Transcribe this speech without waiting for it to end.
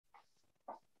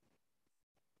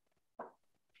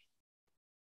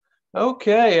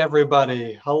Okay,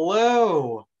 everybody.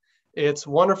 Hello. It's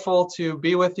wonderful to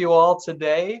be with you all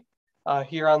today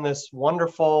here on this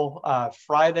wonderful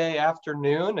Friday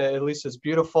afternoon. At least it's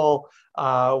beautiful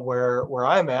where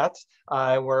I'm at,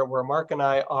 where Mark and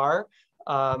I are.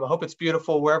 I hope it's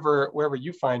beautiful wherever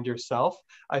you find yourself.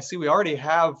 I see we already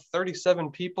have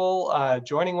 37 people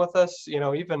joining with us.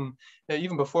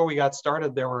 Even before we got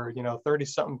started, there were 30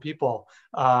 something people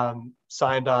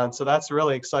signed on. So that's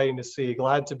really exciting to see.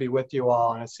 Glad to be with you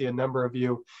all. And I see a number of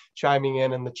you chiming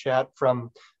in the chat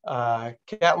from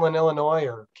Catlin, Illinois,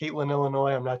 or Caitlin,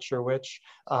 Illinois, I'm not sure which,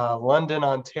 London,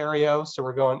 Ontario. So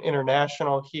we're going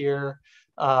international here,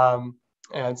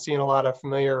 and seeing a lot of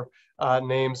familiar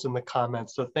names in the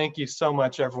comments. So thank you so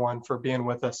much, everyone, for being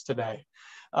with us today.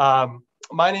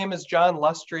 My name is John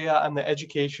Lustrea. I'm the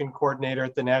education coordinator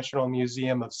at the National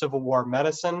Museum of Civil War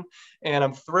Medicine, and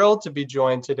I'm thrilled to be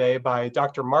joined today by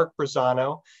Dr. Mark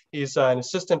Breazzano. He's an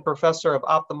assistant professor of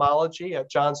ophthalmology at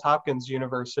Johns Hopkins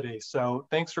University. So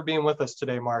thanks for being with us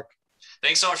today, Mark.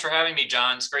 Thanks so much for having me,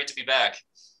 John. It's great to be back.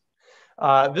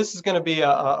 This is going to be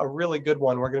a really good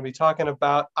one. We're going to be talking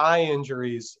about eye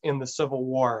injuries in the Civil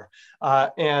War.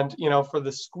 And for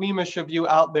the squeamish of you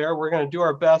out there, we're going to do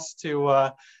our best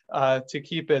to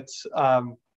keep it,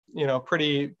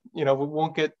 pretty, we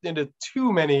won't get into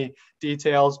too many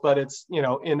details, but it's,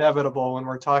 inevitable when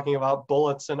we're talking about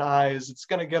bullets and eyes. It's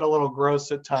going to get a little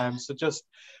gross at times. So just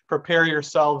prepare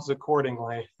yourselves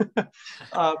accordingly.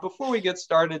 Before we get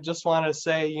started, just want to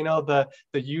say, the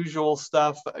usual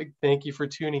stuff. Thank you for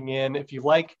tuning in. If you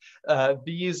like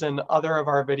these and other of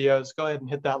our videos, go ahead and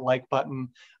hit that like button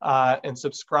and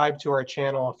subscribe to our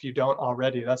channel if you don't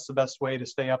already. That's the best way to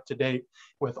stay up to date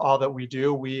with all that we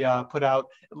do. We put out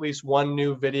at least one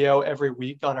new video every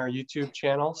week on our YouTube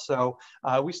channel. So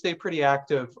we stay pretty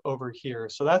active over here.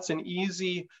 So that's an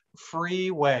easy,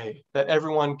 free way that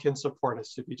everyone can support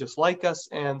us. If you just like us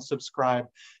and subscribe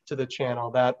to the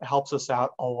channel, that helps us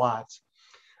out a lot.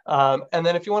 And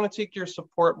then if you want to take your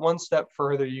support one step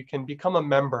further, you can become a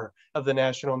member of the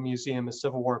National Museum of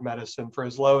Civil War Medicine for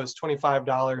as low as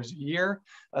 $25 a year.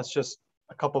 That's just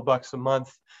a couple bucks a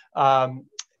month.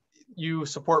 You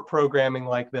support programming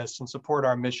like this and support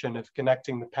our mission of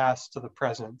connecting the past to the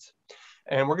present.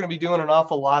 And we're going to be doing an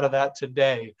awful lot of that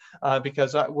today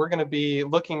because we're going to be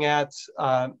looking at,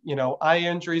 eye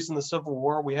injuries in the Civil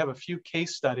War. We have a few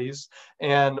case studies,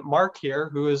 and Mark here,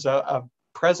 who is a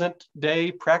present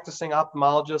day practicing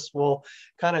ophthalmologist, will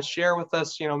kind of share with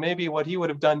us, maybe what he would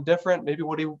have done different, maybe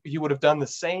what he would have done the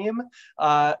same,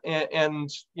 and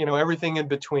everything in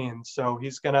between. So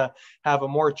he's going to have a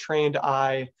more trained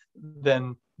eye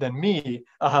than me,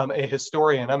 a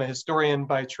historian. I'm a historian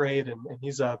by trade, and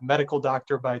he's a medical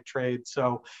doctor by trade.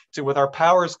 So with our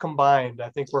powers combined, I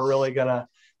think we're really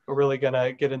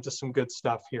gonna get into some good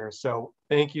stuff here. So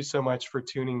thank you so much for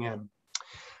tuning in.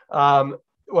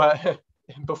 Well,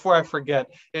 before I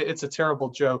forget, it's a terrible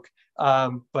joke,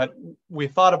 but we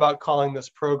thought about calling this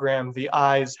program "The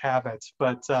Eyes Have It,"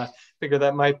 but figure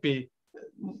that might be,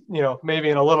 maybe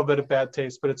in a little bit of bad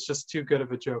taste, but it's just too good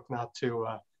of a joke not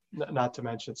to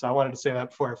mention. So I wanted to say that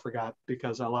before I forgot,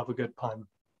 because I love a good pun.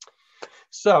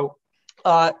 So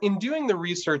in doing the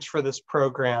research for this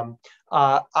program,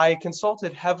 I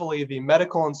consulted heavily the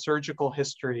medical and surgical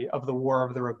history of the War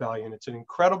of the Rebellion. It's an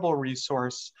incredible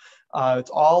resource. It's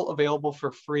all available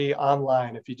for free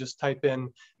online. If you just type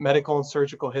in medical and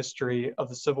surgical history of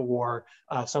the Civil War,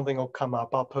 something will come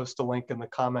up. I'll post a link in the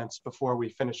comments before we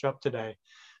finish up today.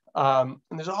 And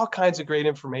there's all kinds of great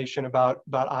information about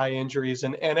eye injuries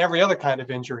and every other kind of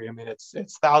injury. I mean,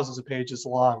 it's thousands of pages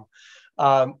long.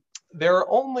 There are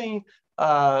only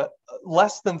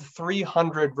less than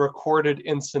 300 recorded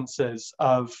instances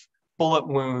of bullet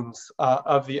wounds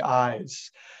of the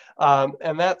eyes.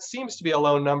 And that seems to be a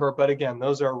low number, but again,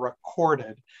 those are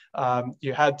recorded.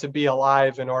 You had to be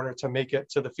alive in order to make it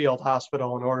to the field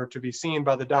hospital, in order to be seen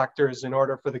by the doctors, in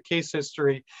order for the case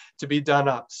history to be done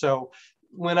up. So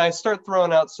when I start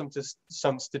throwing out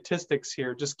some statistics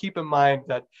here, just keep in mind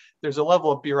that there's a level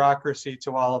of bureaucracy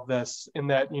to all of this, in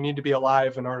that you need to be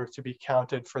alive in order to be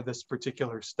counted for this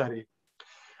particular study.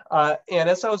 And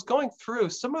as I was going through,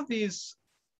 some of these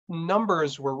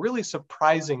numbers were really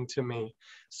surprising to me.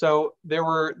 So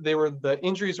the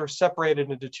injuries were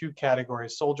separated into two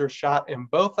categories: soldiers shot in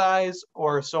both eyes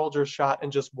or soldiers shot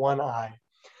in just one eye.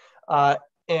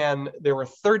 And there were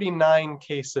 39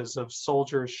 cases of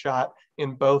soldiers shot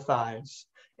in both eyes.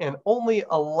 And only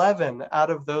 11 out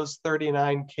of those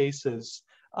 39 cases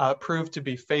proved to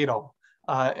be fatal.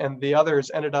 And the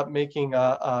others ended up making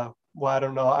well, I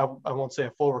don't know, I won't say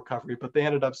a full recovery, but they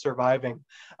ended up surviving,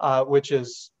 which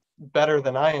is better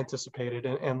than I anticipated.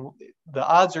 And the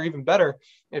odds are even better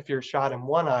if you're shot in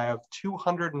one eye. Of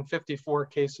 254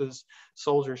 cases,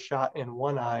 soldiers shot in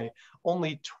one eye,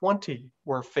 only 20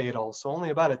 were fatal. So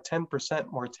only about a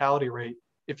 10% mortality rate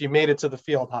if you made it to the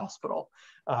field hospital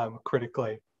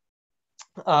critically.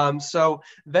 So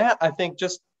that, I think,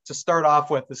 just to start off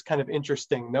with, is kind of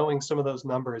interesting, knowing some of those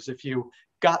numbers. If you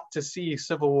got to see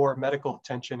Civil War medical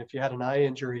attention, if you had an eye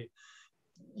injury,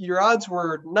 your odds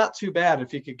were not too bad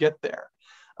if you could get there,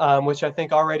 which I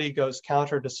think already goes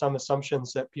counter to some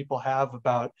assumptions that people have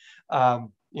about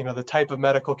the type of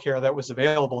medical care that was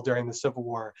available during the Civil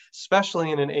War,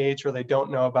 especially in an age where they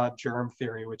don't know about germ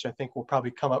theory, which I think will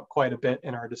probably come up quite a bit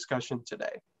in our discussion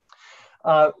today.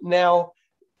 Now,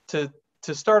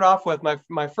 to start off with,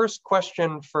 my first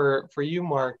question for you,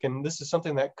 Mark, and this is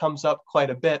something that comes up quite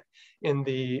a bit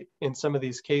in some of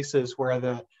these cases where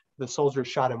the soldier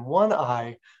shot in one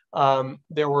eye.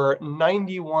 There were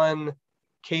 91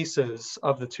 cases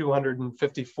of the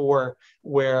 254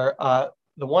 where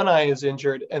the one eye is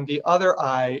injured and the other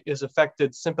eye is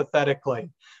affected sympathetically,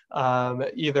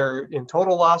 either in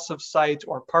total loss of sight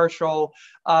or partial.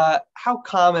 How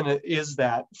common is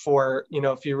that for,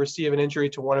 if you receive an injury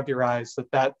to one of your eyes,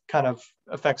 that kind of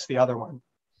affects the other one?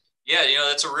 Yeah,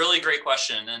 that's a really great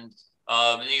question. And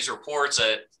these reports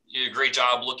that you did a great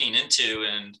job looking into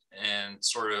and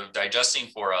sort of digesting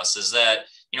for us is that,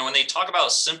 when they talk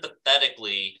about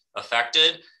sympathetically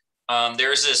affected,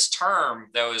 there's this term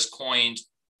that was coined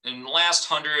in the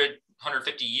last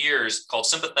 150 years called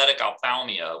sympathetic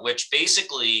ophthalmia, which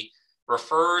basically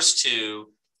refers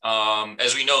to,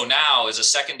 as we know now, is a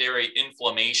secondary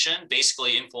inflammation,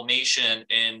 basically inflammation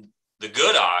in the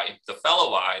good eye, the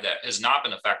fellow eye that has not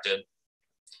been affected,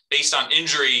 based on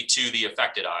injury to the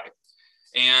affected eye.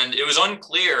 And it was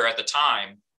unclear at the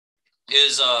time,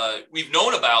 we've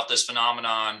known about this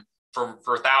phenomenon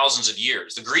for thousands of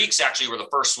years. The Greeks actually were the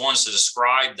first ones to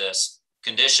describe this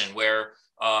condition, where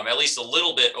at least a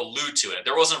little bit allude to it.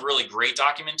 There wasn't really great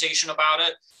documentation about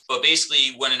it, but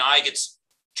basically when an eye gets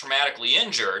traumatically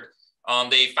injured,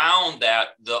 they found that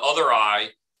the other eye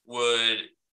would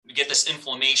get this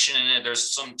inflammation in it.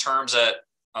 There's some terms that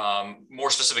more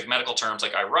specific medical terms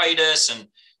like iritis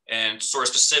and sort of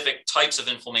specific types of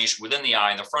inflammation within the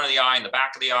eye, in the front of the eye, in the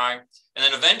back of the eye. And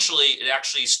then eventually it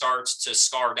actually starts to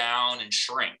scar down and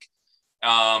shrink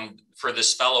for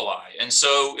this fellow eye. And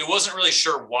so it wasn't really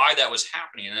sure why that was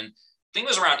happening. And I think it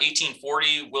was around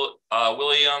 1840,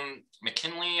 William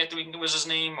McKinley, I think it was his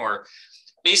name, or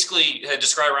basically had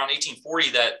described around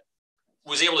 1840 that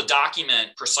was able to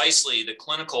document precisely the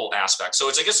clinical aspect. So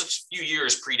it's, I guess, a few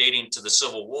years predating to the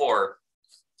Civil War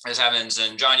as happens.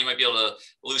 And John, you might be able to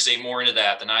elucidate more into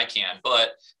that than I can,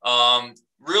 but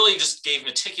really just gave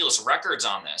meticulous records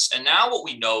on this. And now what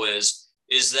we know is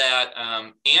that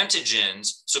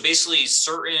antigens, so basically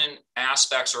certain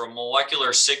aspects or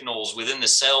molecular signals within the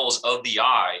cells of the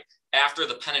eye, after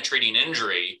the penetrating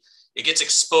injury, it gets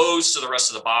exposed to the rest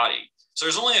of the body. So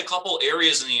there's only a couple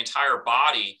areas in the entire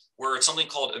body where it's something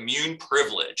called immune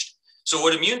privileged. So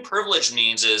what immune privileged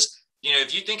means is,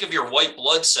 if you think of your white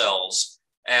blood cells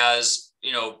as,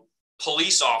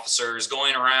 police officers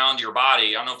going around your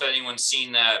body. I don't know if anyone's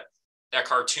seen that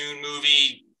cartoon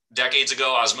movie decades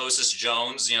ago, Osmosis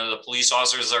Jones. The police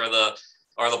officers are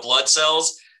the blood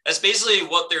cells. That's basically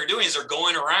what they're doing, is they're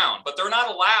going around, but they're not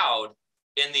allowed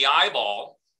in the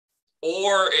eyeball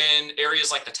or in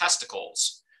areas like the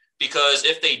testicles, because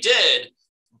if they did,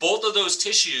 both of those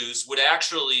tissues would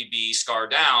actually be scarred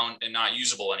down and not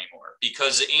usable anymore,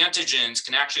 because the antigens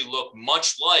can actually look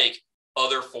much like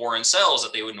other foreign cells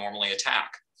that they would normally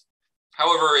attack.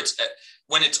 However,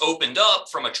 when it's opened up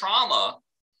from a trauma,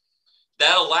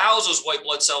 that allows those white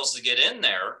blood cells to get in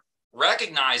there,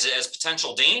 recognize it as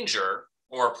potential danger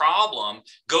or a problem,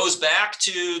 goes back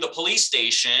to the police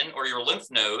station or your lymph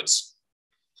nodes,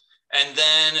 and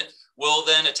then will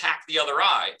then attack the other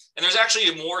eye. And there's actually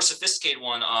a more sophisticated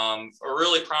one, a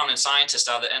really prominent scientist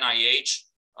out of the NIH,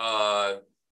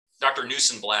 Dr.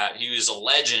 Newsenblatt. He was a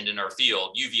legend in our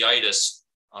field, uveitis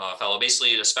fellow,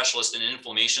 basically a specialist in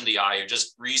inflammation of the eye, who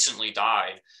just recently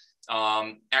died.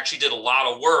 Actually did a lot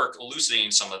of work elucidating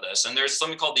some of this. And there's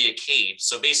something called the ACADE.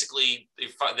 So basically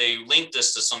they linked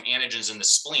this to some antigens in the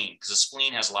spleen, because the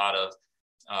spleen has a lot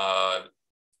of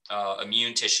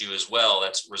immune tissue as well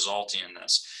that's resulting in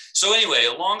this. So anyway,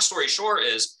 a long story short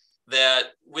is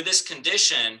that with this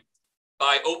condition,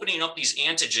 by opening up these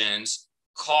antigens,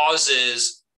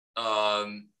 causes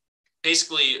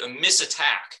basically a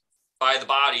misattack by the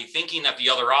body, thinking that the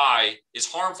other eye is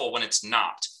harmful when it's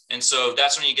not. And so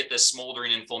that's when you get this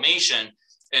smoldering inflammation.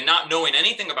 And not knowing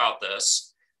anything about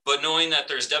this, but knowing that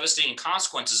there's devastating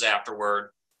consequences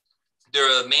afterward,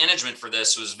 the management for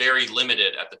this was very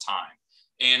limited at the time.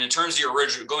 And in terms of your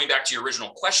original, going back to your original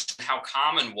question, how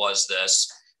common was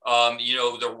this?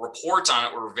 The reports on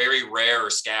it were very rare or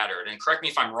scattered. And correct me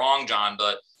if I'm wrong, John,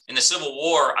 but in the Civil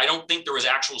War, I don't think there was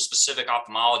actual specific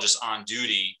ophthalmologists on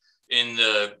duty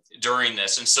during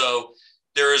this. And so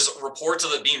there's reports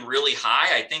of it being really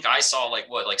high. I think I saw like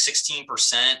 16%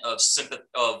 of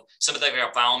sympathetic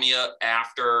ophthalmia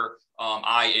after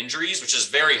eye injuries, which is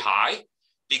very high,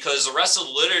 because the rest of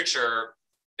the literature,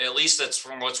 at least that's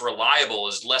from what's reliable,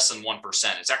 is less than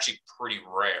 1%. It's actually pretty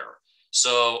rare.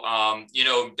 So,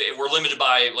 we're limited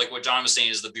by, like what John was saying,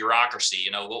 is the bureaucracy,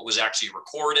 what was actually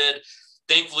recorded.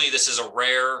 Thankfully, this is a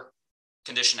rare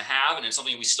condition to have, and it's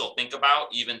something we still think about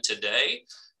even today,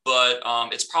 but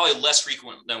it's probably less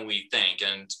frequent than we think.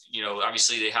 And,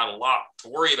 obviously they had a lot to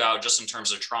worry about just in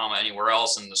terms of trauma anywhere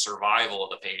else and the survival of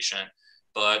the patient.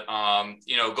 But,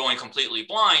 going completely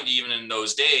blind, even in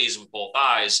those days with both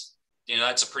eyes,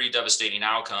 that's a pretty devastating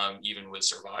outcome, even with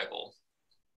survival.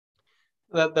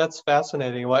 That's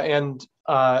fascinating. Well, and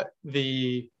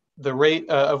the rate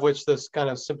of which this kind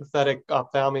of sympathetic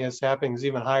ophthalmia is happening is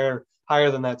even higher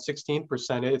than that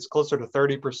 16%. It's closer to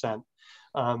 30%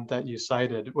 that you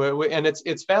cited. And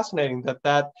it's fascinating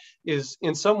that is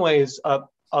in some ways,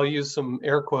 I'll use some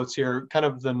air quotes here, kind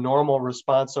of the normal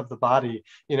response of the body.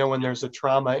 When there's a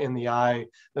trauma in the eye,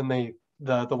 then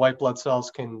the white blood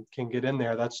cells can get in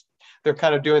there. They're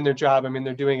kind of doing their job. I mean,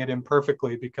 they're doing it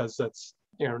imperfectly because that's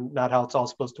not how it's all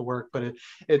supposed to work. But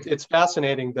it's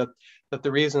fascinating that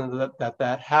the reason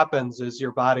that happens is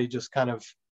your body just kind of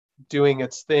doing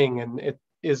its thing, and it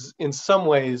is in some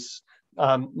ways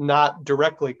not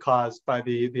directly caused by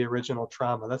the original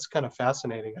trauma. That's kind of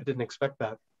fascinating. I didn't expect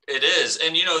that. It is.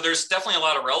 And, there's definitely a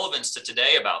lot of relevance to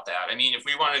today about that. I mean, if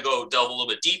we want to delve a little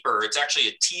bit deeper, it's actually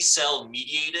a T cell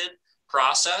mediated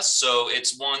process. So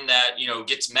it's one that,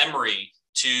 gets memory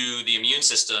to the immune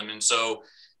system. And so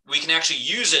we can actually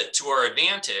use it to our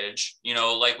advantage,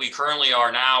 like we currently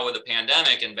are now with the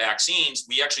pandemic and vaccines.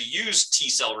 We actually use T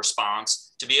cell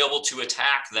response to be able to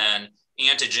attack then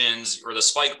antigens or the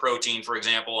spike protein, for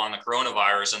example, on the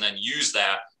coronavirus, and then use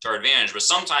that to our advantage. But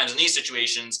sometimes in these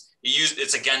situations,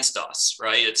 it's against us,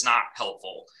 right? It's not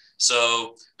helpful.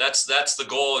 So that's the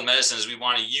goal in medicine, is we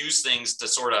want to use things to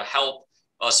sort of help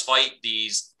us fight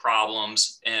these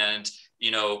problems and,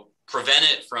 prevent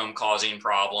it from causing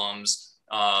problems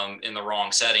in the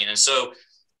wrong setting. And so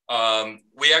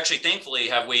we actually thankfully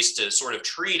have ways to sort of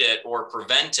treat it or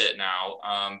prevent it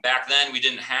now. Back then we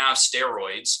didn't have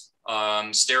steroids.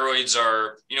 Steroids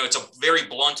are, it's a very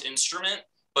blunt instrument,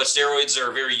 but steroids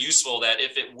are very useful that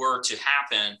if it were to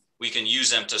happen, we can use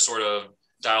them to sort of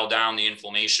dial down the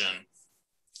inflammation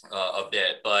a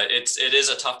bit. But it is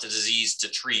a tough disease to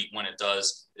treat when it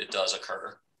does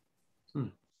occur.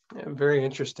 Yeah, very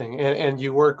interesting. And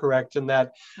you were correct in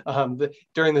that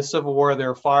during the Civil War,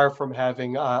 they're far from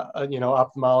having,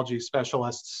 ophthalmology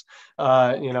specialists,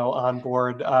 on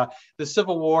board. The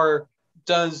Civil War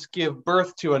does give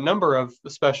birth to a number of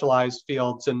specialized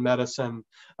fields in medicine,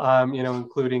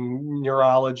 including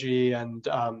neurology and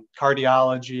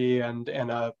cardiology and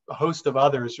a host of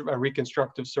others,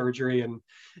 reconstructive surgery and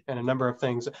a number of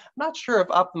things. I'm not sure if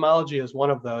ophthalmology is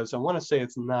one of those. I want to say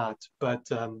it's not, but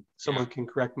someone can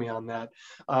correct me on that.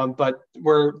 But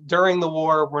during the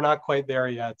war, we're not quite there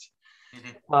yet.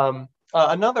 Mm-hmm.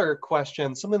 Another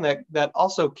question, something that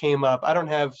also came up, I don't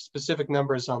have specific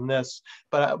numbers on this,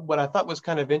 but what I thought was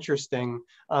kind of interesting,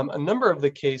 a number of the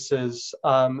cases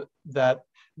that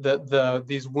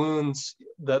these wounds,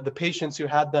 the patients who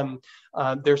had them,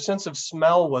 their sense of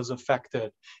smell was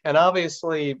affected. And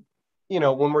obviously,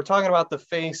 when we're talking about the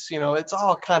face, it's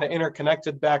all kind of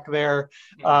interconnected back there.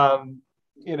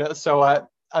 So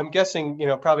I'm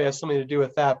guessing, probably has something to do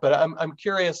with that, but I'm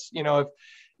curious,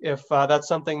 if that's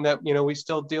something that, we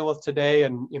still deal with today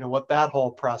and, what that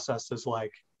whole process is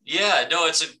like. Yeah, no,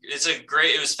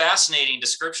 it was fascinating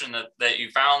description that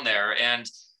you found there. And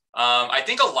I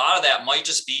think a lot of that might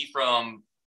just be from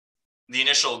the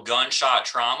initial gunshot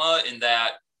trauma in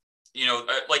that,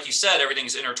 like you said,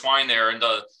 everything's intertwined there, and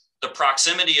the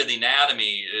proximity of the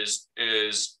anatomy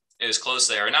is close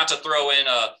there. And not to throw in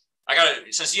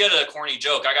since you had a corny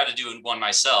joke, I got to do one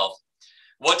myself.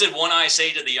 What did one eye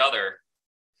say to the other?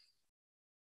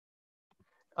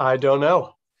 I don't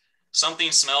know. Something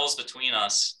smells between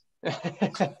us.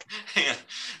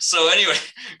 So anyway,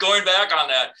 going back on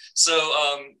that. So,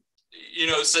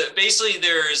 so basically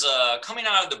there's coming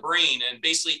out of the brain and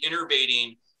basically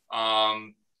innervating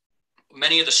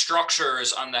many of the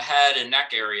structures on the head and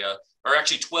neck area are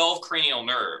actually 12 cranial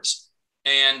nerves.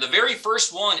 And the very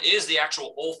first one is the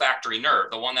actual olfactory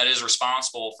nerve, the one that is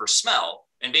responsible for smell.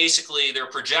 And basically, they're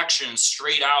projections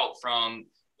straight out from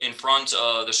in front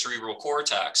of the cerebral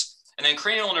cortex. And then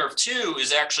cranial nerve 2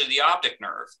 is actually the optic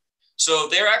nerve. So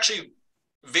they're actually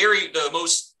the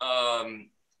most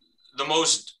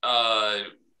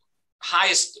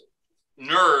highest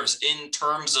nerves in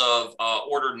terms of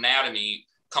ordered anatomy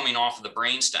coming off of the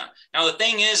brainstem. Now the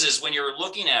thing is when you're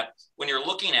looking at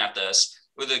this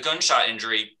with a gunshot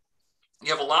injury,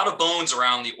 you have a lot of bones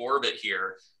around the orbit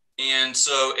here. And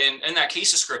so in that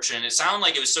case description, it sounded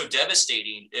like it was so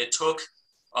devastating. It took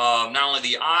not only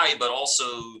the eye, but also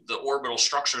the orbital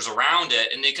structures around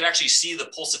it. And they could actually see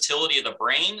the pulsatility of the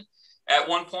brain at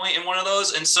one point in one of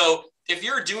those. And so if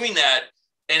you're doing that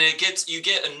and you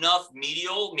get enough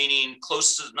medial, meaning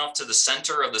enough to the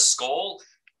center of the skull,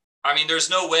 I mean, there's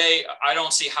no way, I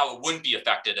don't see how it wouldn't be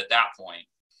affected at that point.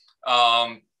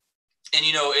 And,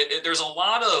 you know, there's a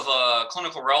lot of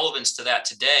clinical relevance to that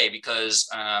today because,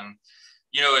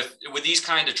 you know, with these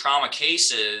kind of trauma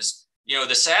cases, you know,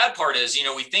 the sad part is, you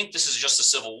know, we think this is just a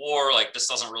civil war, like this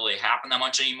doesn't really happen that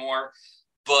much anymore.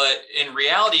 But in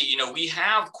reality, you know, we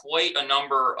have quite a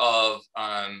number of,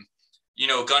 you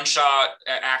know, gunshot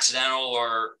accidental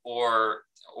or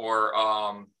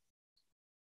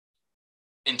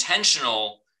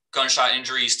intentional gunshot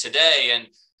injuries today. And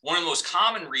one of the most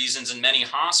common reasons in many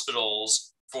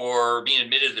hospitals for being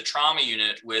admitted to the trauma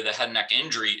unit with a head and neck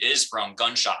injury is from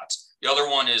gunshots. The other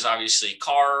one is obviously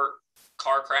car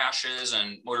crashes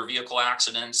and motor vehicle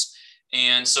accidents.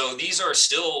 And so these are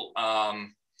still,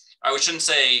 I shouldn't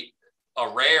say a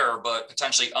rare, but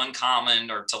potentially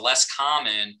uncommon or to less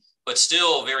common, but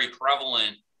still very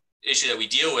prevalent issue that we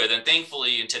deal with. And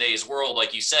thankfully in today's world,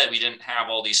 like you said, we didn't have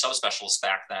all these subspecialists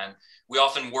back then. We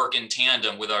often work in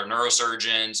tandem with our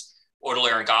neurosurgeons,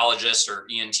 otolaryngologists, or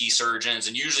ENT surgeons.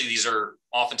 And usually these are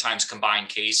oftentimes combined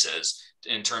cases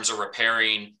in terms of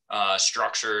repairing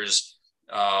structures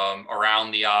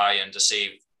around the eye and to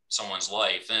save someone's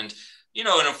life. And, you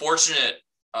know, an unfortunate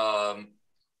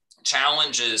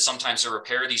challenge is sometimes to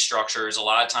repair these structures. A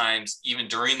lot of times, even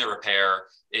during the repair,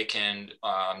 it can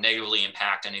negatively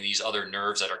impact any of these other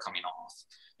nerves that are coming off.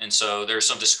 And so there's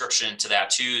some description to that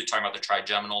too, talking about the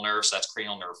trigeminal nerve. So that's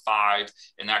cranial nerve 5,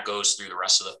 and that goes through the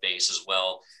rest of the face as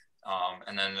well.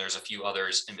 And then there's a few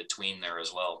others in between there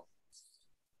as well.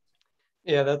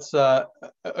 Yeah, that's a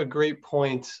great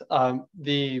point.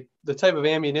 The type of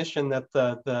ammunition that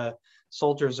the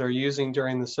soldiers are using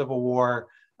during the Civil War,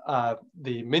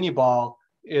 the mini ball,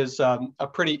 is a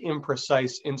pretty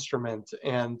imprecise instrument.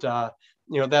 And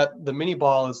you know, that the mini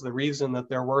ball is the reason that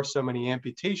there were so many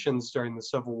amputations during the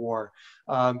Civil War,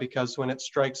 because when it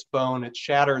strikes bone, it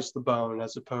shatters the bone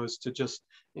as opposed to just,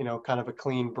 you know, kind of a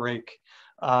clean break.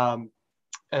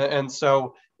 And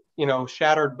so, you know,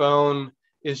 shattered bone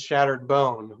is shattered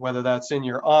bone, whether that's in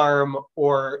your arm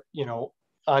or, you know,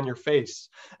 on your face.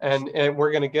 And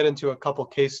we're going to get into a couple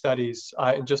case studies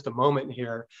in just a moment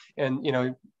here. And, you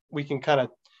know, we can kind of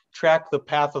track the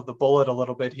path of the bullet a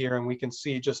little bit here, and we can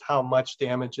see just how much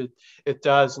damage it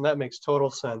does. And that makes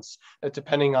total sense, that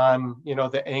depending on, you know,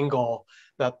 the angle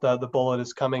that the bullet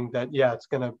is coming, that, yeah, it's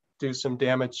going to do some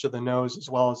damage to the nose as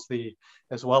well as the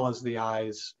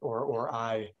eyes or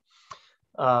eye.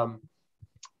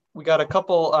 We got a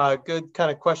couple good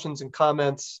kind of questions and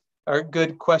comments, or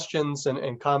good questions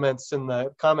and comments in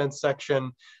the comments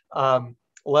section.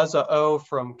 Leza O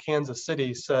from Kansas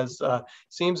City says,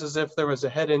 seems as if there was a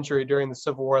head injury during the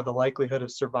Civil War, the likelihood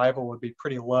of survival would be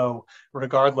pretty low,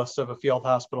 regardless of a field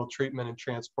hospital treatment and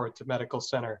transport to medical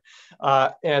center.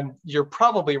 And you're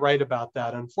probably right about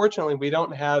that. Unfortunately, we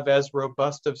don't have as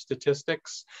robust of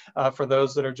statistics for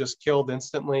those that are just killed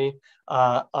instantly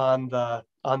on the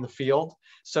field.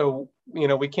 So, you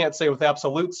know, we can't say with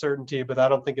absolute certainty, but I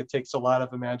don't think it takes a lot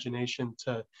of imagination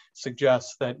to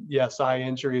suggest that, yes, eye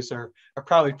injuries are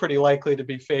probably pretty likely to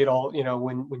be fatal, you know,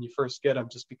 when you first get them,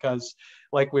 just because,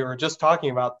 like we were just talking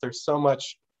about, there's so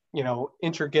much, you know,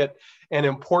 intricate and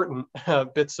important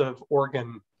bits of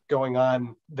organ going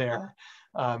on there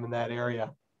in that area.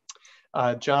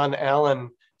 John Allen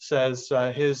says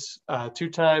his 2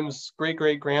 times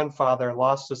great-great-grandfather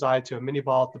lost his eye to a mini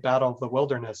ball at the Battle of the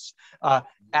Wilderness,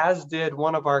 as did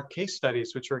one of our case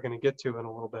studies, which we're going to get to in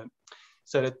a little bit.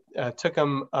 Said it took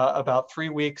him about 3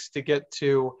 weeks to get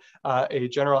to a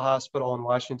general hospital in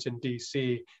Washington,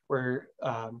 D.C., where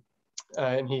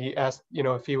and he asked, you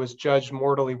know, if he was judged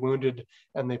mortally wounded,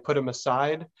 and they put him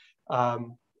aside.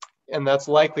 And that's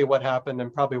likely what happened,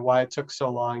 and probably why it took so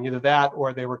long. Either that,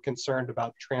 or they were concerned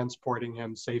about transporting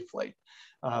him safely.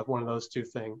 One of those two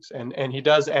things. And he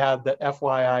does add that,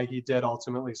 FYI, he did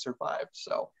ultimately survive.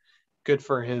 So good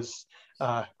for his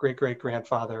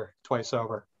great-great-grandfather twice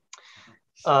over.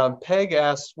 Peg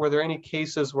asks, were there any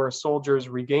cases where soldiers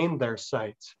regained their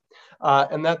sight?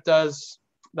 And that does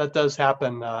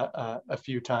happen a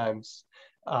few times.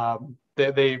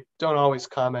 They don't always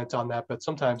comment on that, but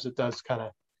sometimes it does kind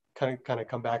of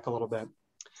come back a little bit.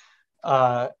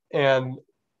 And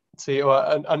let's see,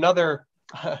 another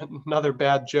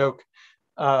bad joke,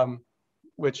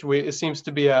 which it seems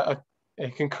to be a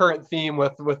concurrent theme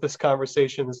with this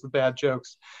conversation, is the bad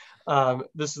jokes.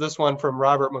 This one from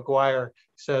Robert McGuire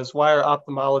says, why are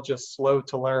ophthalmologists slow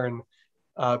to learn?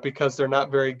 Because they're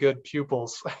not very good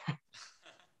pupils.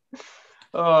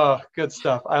 Oh, good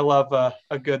stuff. I love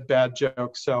a good bad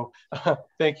joke. So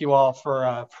thank you all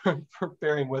for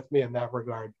bearing with me in that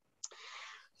regard.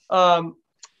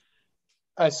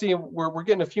 I see we're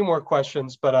getting a few more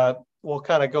questions, but we'll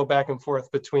kind of go back and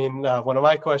forth between one of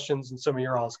my questions and some of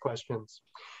your all's questions.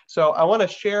 So I want to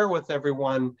share with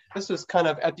everyone, this is kind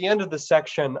of at the end of the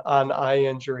section on eye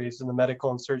injuries in the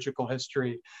medical and surgical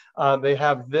history. They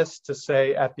have this to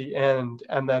say at the end.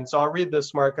 And then, so I'll read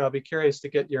this, Mark, and I'll be curious to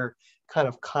get your kind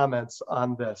of comments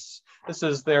on this. This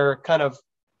is their kind of,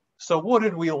 so what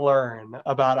did we learn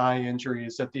about eye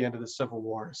injuries at the end of the Civil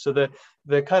War? So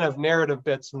the kind of narrative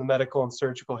bits in the medical and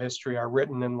surgical history are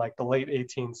written in like the late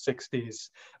 1860s,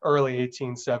 early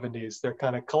 1870s. They're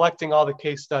kind of collecting all the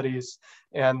case studies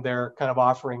and they're kind of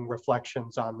offering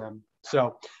reflections on them.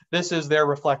 So this is their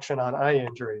reflection on eye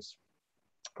injuries.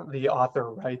 The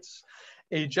author writes,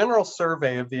 a general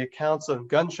survey of the accounts of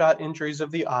gunshot injuries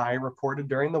of the eye reported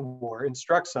during the war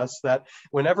instructs us that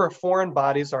whenever foreign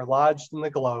bodies are lodged in the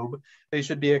globe, they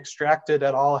should be extracted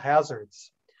at all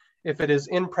hazards. If it is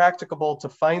impracticable to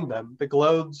find them, the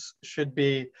globes should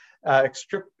be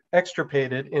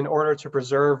extirpated in order to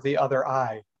preserve the other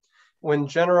eye. When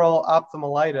general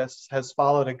ophthalmolitis has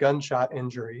followed a gunshot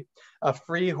injury, a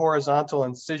free horizontal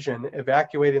incision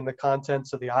evacuating the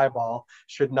contents of the eyeball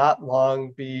should not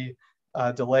long be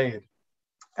delayed.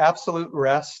 Absolute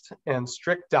rest and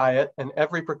strict diet and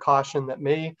every precaution that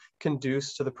may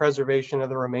conduce to the preservation of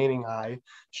the remaining eye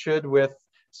should with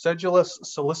sedulous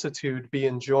solicitude be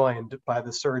enjoined by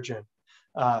the surgeon,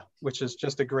 which is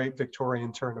just a great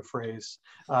Victorian turn of phrase,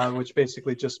 which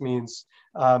basically just means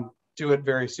do it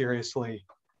very seriously.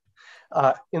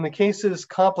 In the cases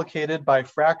complicated by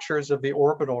fractures of the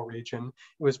orbital region,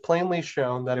 it was plainly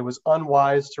shown that it was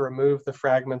unwise to remove the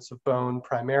fragments of bone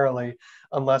primarily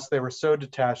unless they were so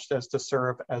detached as to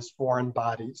serve as foreign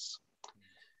bodies.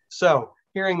 So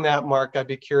hearing that, Mark, I'd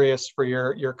be curious for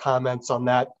your comments on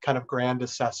that kind of grand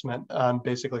assessment on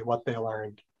basically what they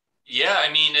learned. Yeah,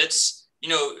 I mean, it's,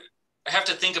 I have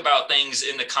to think about things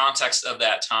in the context of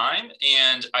that time.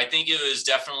 And I think it was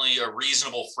definitely a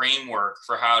reasonable framework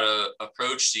for how to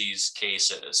approach these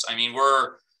cases. I mean,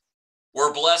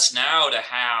 we're blessed now to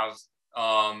have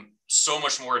so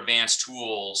much more advanced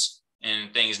tools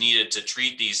and things needed to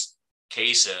treat these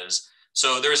cases.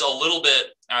 So there's a little bit,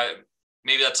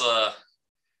 maybe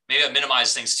that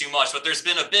minimizes things too much, but there's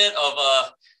been a bit of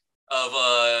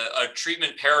a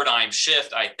treatment paradigm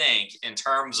shift, I think, in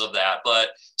terms of that. But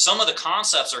some of the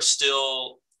concepts are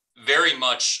still very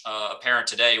much apparent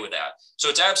today with that. So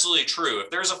it's absolutely true. If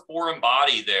there's a foreign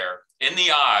body there in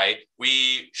the eye,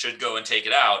 we should go and take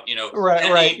it out.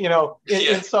 Right.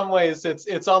 In some ways,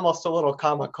 it's almost a little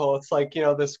comical. It's like,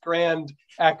 this grand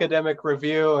academic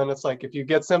review, and it's like, if you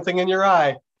get something in your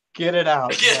eye, get it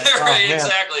out. Yeah, like, right. Oh,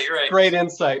 exactly. Right. Great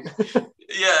insight.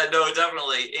 Yeah. No,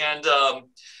 definitely. And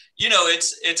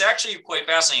it's actually quite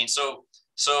fascinating. So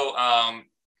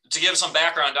to give some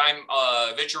background, I'm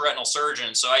a vitreoretinal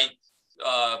surgeon. So I,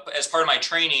 as part of my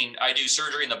training, I do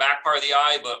surgery in the back part of the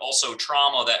eye, but also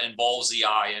trauma that involves the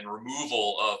eye and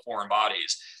removal of foreign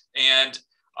bodies. And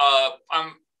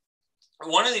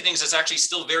one of the things that's actually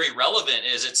still very relevant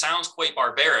is it sounds quite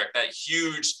barbaric, that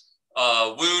huge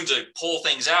wound to pull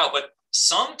things out, but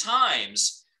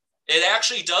sometimes it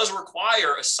actually does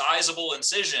require a sizable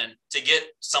incision to get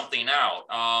something out.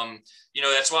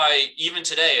 That's why even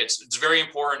today, it's very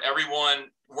important. Everyone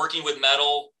working with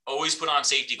metal, always put on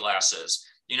safety glasses.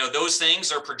 Those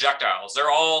things are projectiles.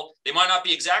 They might not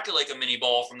be exactly like a mini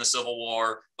ball from the Civil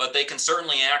War, but they can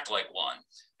certainly act like one.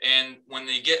 And when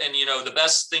they get, the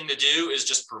best thing to do is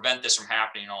just prevent this from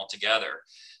happening altogether.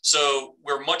 So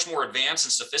we're much more advanced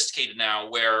and sophisticated now,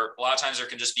 where a lot of times there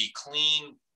can just be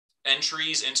clean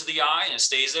entries into the eye and it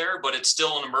stays there, but it's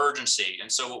still an emergency.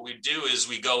 And so what we do is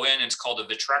we go in, and it's called a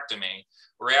vitrectomy,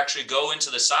 where we actually go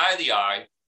into the side of the eye.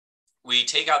 We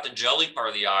take out the jelly part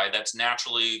of the eye that's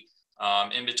naturally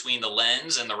in between the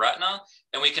lens and the retina,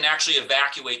 and we can actually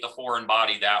evacuate the foreign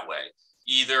body that way.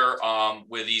 either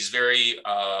with these very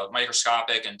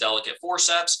microscopic and delicate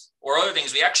forceps or other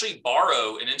things. We actually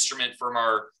borrow an instrument from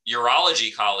our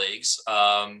urology colleagues.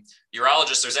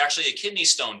 Urologists, there's actually a kidney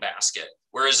stone basket,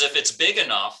 whereas if it's big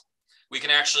enough, we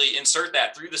can actually insert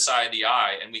that through the side of the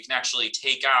eye, and we can actually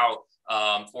take out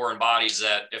foreign bodies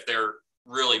that if they're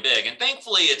really big. And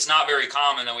thankfully, it's not very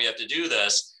common that we have to do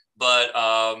this, but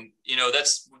you know,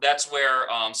 that's where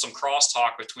some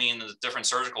crosstalk between the different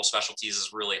surgical specialties is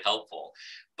really helpful.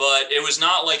 But it was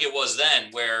not like it was then,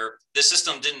 where the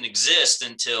system didn't exist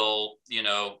until, you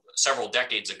know, several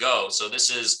decades ago. So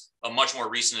this is a much more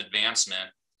recent advancement.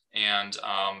 And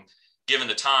given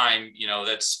the time, you know,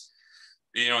 that's,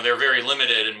 you know, they're very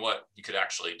limited in what you could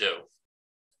actually do.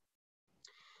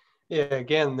 Yeah,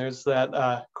 again, there's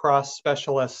that cross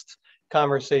specialist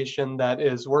conversation that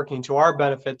is working to our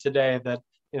benefit today that,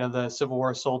 you know, the Civil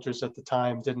War soldiers at the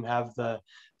time didn't have the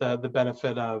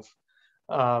benefit of.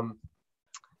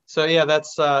 So yeah,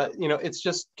 that's, you know, it's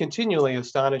just continually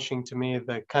astonishing to me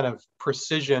the kind of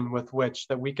precision with which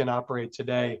that we can operate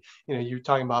today. You know, you're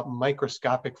talking about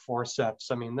microscopic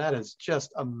forceps. I mean, that is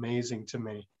just amazing to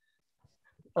me.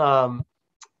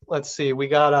 Let's see, we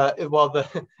got, well,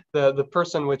 the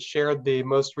person which shared the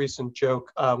most recent joke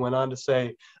went on to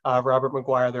say, Robert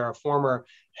McGuire, they're a former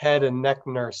head and neck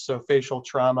nurse, so facial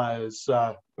trauma is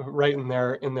right in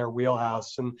their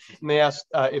wheelhouse. And they asked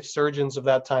if surgeons of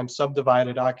that time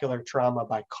subdivided ocular trauma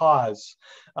by cause,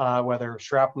 whether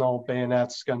shrapnel,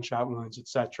 bayonets, gunshot wounds,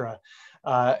 etc.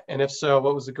 And if so,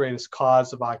 what was the greatest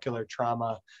cause of ocular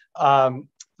trauma?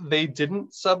 They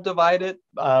didn't subdivide it,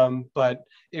 but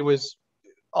it was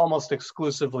almost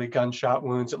exclusively gunshot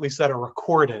wounds, at least that are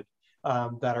recorded.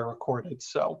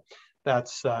 So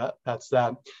that's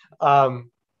that.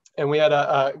 And we had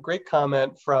a great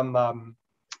comment from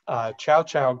Chow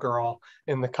Chow Girl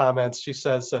in the comments. She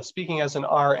says, speaking as an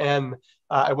RN,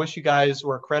 I wish you guys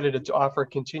were accredited to offer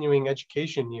continuing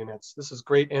education units. This is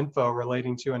great info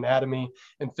relating to anatomy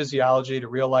and physiology to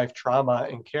real life trauma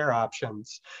and care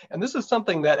options. And this is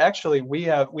something that actually we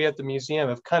at the museum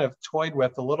have kind of toyed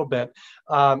with a little bit.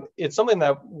 It's something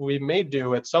that we may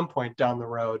do at some point down the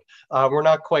road. We're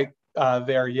not quite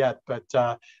there yet, but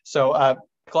so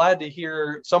glad to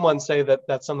hear someone say that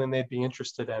that's something they'd be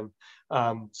interested in.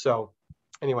 So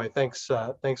anyway, thanks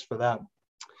for that.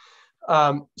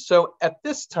 So at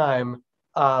this time,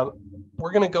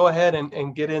 we're going to go ahead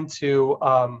and get into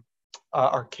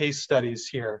our case studies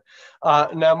here.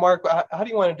 Now, Mark, how do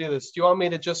you want to do this? Do you want me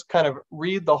to just kind of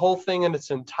read the whole thing in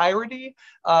its entirety,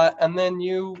 and then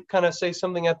you kind of say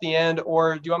something at the end,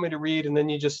 or do you want me to read and then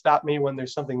you just stop me when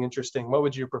there's something interesting? What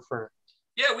would you prefer?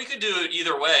 Yeah, we could do it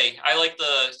either way. I like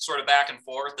the sort of back and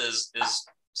forth is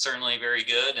certainly very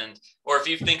good. And, or if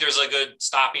you think there's a good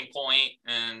stopping point,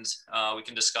 and we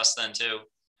can discuss then too.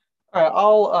 All right,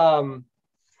 I'll,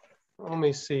 let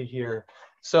me see here.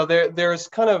 So there's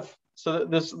kind of, so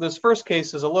this first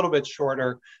case is a little bit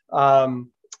shorter.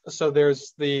 So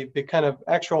there's the kind of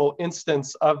actual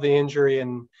instance of the injury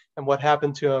and what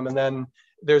happened to him. And then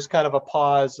there's kind of a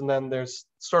pause, and then there's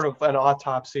sort of an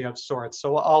autopsy of sorts.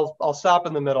 So I'll stop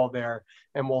in the middle there,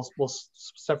 and we'll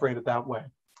separate it that way.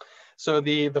 So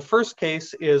the first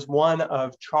case is one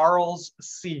of Charles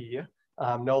C.,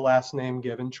 no last name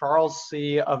given, Charles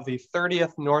C. of the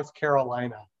 30th North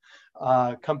Carolina,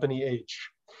 Company H.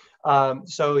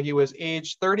 So he was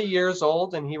aged 30 years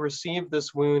old, and he received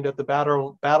this wound at the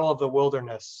Battle of the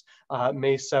Wilderness,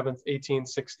 May 7th,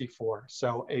 1864.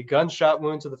 So a gunshot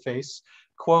wound to the face.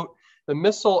 Quote, the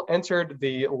missile entered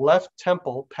the left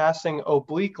temple, passing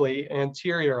obliquely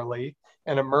anteriorly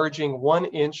and emerging 1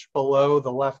 inch below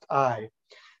the left eye,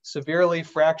 severely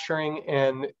fracturing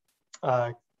and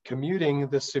commuting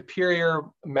the superior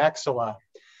maxilla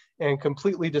and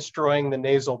completely destroying the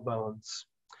nasal bones.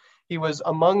 He was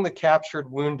among the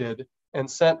captured wounded and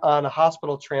sent on a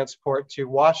hospital transport to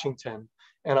Washington.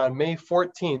 And on May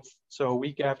 14th, so a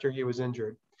week after he was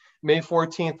injured, May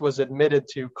 14th was admitted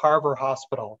to Carver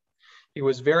Hospital. He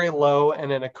was very low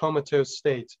and in a comatose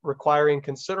state, requiring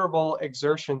considerable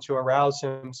exertion to arouse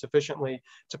him sufficiently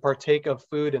to partake of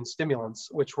food and stimulants,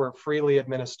 which were freely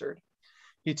administered.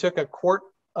 He took a quart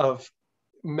of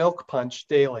milk punch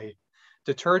daily.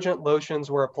 Detergent lotions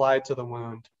were applied to the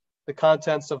wound. The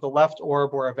contents of the left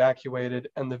orb were evacuated,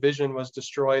 and the vision was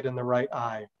destroyed in the right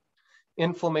eye.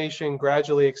 Inflammation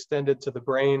gradually extended to the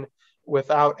brain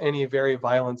without any very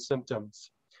violent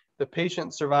symptoms. The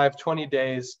patient survived 20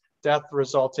 days, death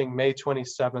resulting May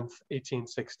 27th,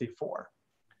 1864.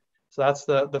 So that's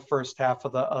the first half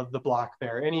of the block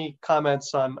there. Any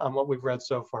comments on what we've read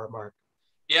so far, Mark?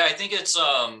 Yeah, I think it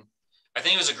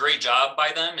was a great job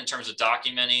by them in terms of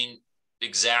documenting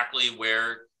exactly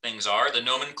where things are. The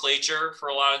nomenclature for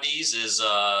a lot of these is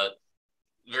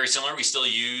very similar. We still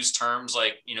use terms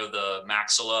like, the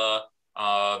maxilla,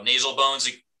 nasal bones.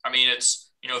 I mean,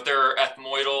 it's, if they're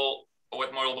ethmoidal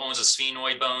bones, the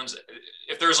sphenoid bones,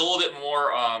 if there's a little bit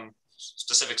more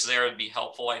specifics there, it'd be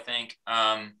helpful, I think.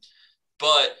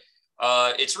 But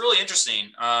it's really interesting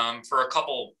for a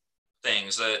couple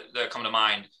things that come to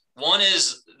mind. One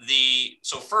is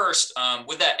so first,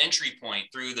 with that entry point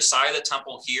through the side of the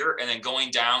temple here, and then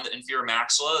going down the inferior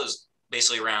maxilla is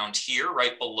basically around here,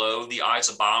 right below the eye. It's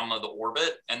the bottom of the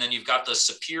orbit. And then you've got the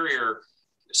superior,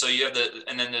 so you have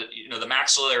the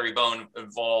maxillary bone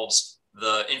involves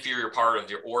the inferior part of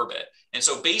your orbit. And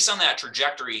so based on that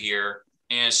trajectory here,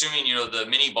 and assuming, the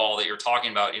mini ball that you're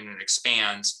talking about, it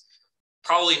expands,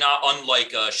 probably not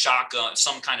unlike a shotgun,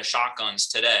 some kind of shotguns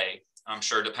today, I'm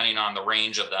sure, depending on the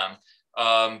range of them.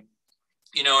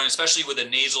 And especially with the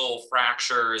nasal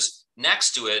fractures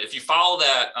next to it, if you follow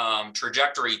that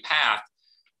trajectory path,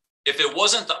 if it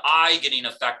wasn't the eye getting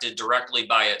affected directly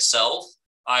by itself,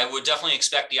 I would definitely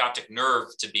expect the optic nerve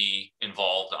to be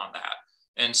involved on that.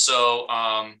 And so,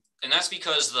 and that's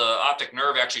because the optic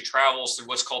nerve actually travels through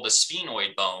what's called the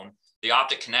sphenoid bone, the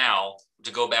optic canal,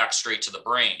 to go back straight to the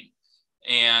brain.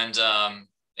 And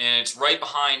it's right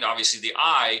behind, obviously, the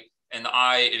eye. And the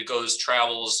eye,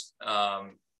 travels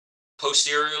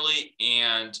posteriorly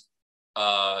and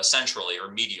centrally, or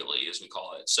medially, as we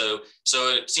call it. So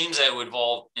it seems that it would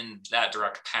evolve in that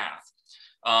direct path.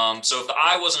 So if the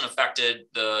eye wasn't affected,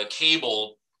 the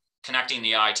cable connecting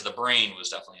the eye to the brain was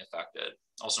definitely affected,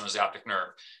 also known as the optic nerve.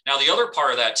 Now, the other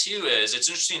part of that too is it's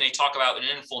interesting. They talk about an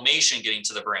inflammation getting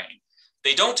to the brain.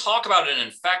 They don't talk about an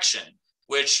infection,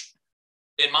 which,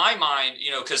 in my mind,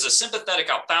 because the sympathetic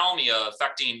ophthalmia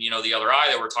affecting, the other eye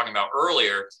that we're talking about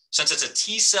earlier, since it's a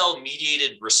T cell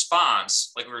mediated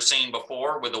response, like we were saying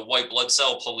before, with the white blood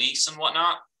cell police and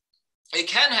whatnot, it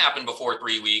can happen before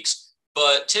 3 weeks,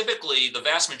 but typically the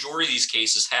vast majority of these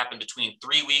cases happen between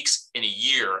 3 weeks and a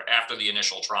year after the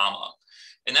initial trauma.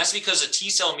 And that's because a T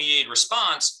cell mediated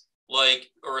response, like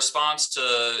a response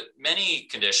to many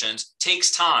conditions,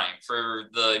 takes time for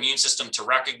the immune system to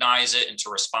recognize it and to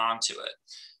respond to it.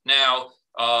 Now,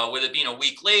 with it being a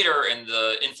week later and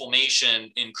the inflammation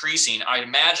increasing, I'd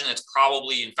imagine it's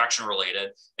probably infection related.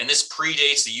 And this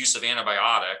predates the use of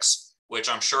antibiotics, which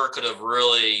I'm sure could have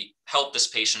really helped this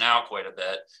patient out quite a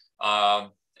bit.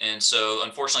 And so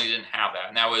unfortunately didn't have that.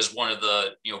 And that was one of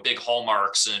the, big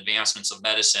hallmarks and advancements of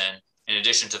medicine, in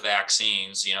addition to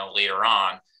vaccines, later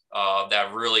on,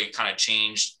 that really kind of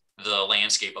changed the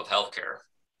landscape of healthcare.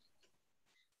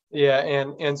 Yeah,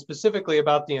 and specifically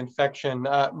about the infection,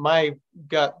 my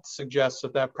gut suggests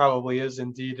that probably is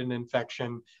indeed an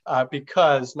infection, not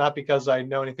because I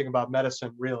know anything about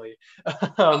medicine, really,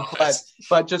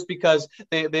 but just because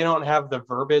they don't have the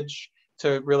verbiage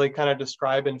to really kind of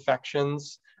describe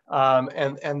infections,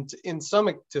 and to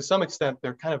some extent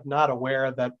they're kind of not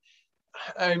aware that.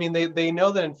 I mean, they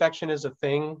know that infection is a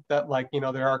thing, that, like,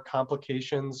 there are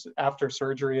complications after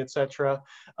surgery, etc.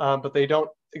 But they don't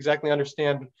exactly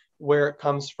understand where it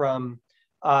comes from,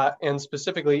 and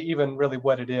specifically even really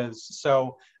what it is.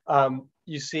 So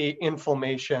you see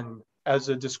inflammation as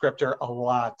a descriptor a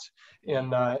lot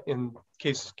in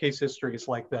case histories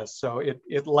like this. So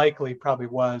it likely probably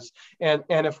was. And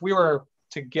if we were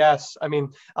to guess, I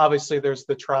mean, obviously there's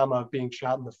the trauma of being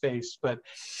shot in the face, but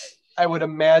I would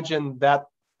imagine that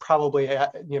probably,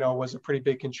 was a pretty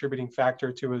big contributing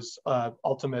factor to his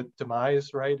ultimate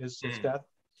demise, right? His death.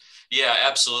 Yeah,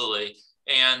 absolutely.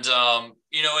 And,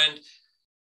 and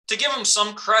to give him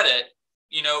some credit,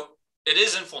 it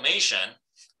is inflammation.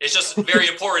 It's just very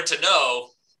important to know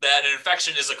that an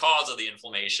infection is a cause of the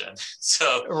inflammation.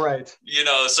 So, right.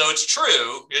 So it's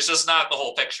true. It's just not the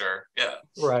whole picture. Yeah.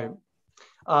 Right.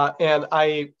 And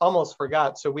I almost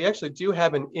forgot. So we actually do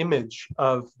have an image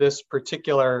of this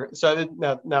particular. So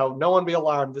now no one be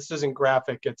alarmed. This isn't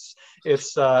graphic. It's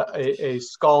a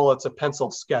skull. It's a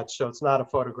pencil sketch. So it's not a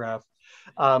photograph.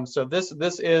 So this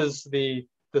is the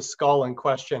skull in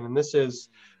question, and this is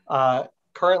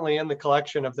currently in the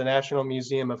collection of the National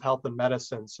Museum of Health and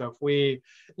Medicine. So if we,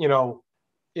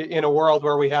 in a world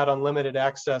where we had unlimited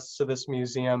access to this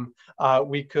museum,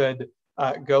 we could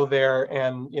go there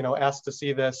and ask to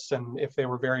see this, and if they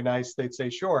were very nice, they'd say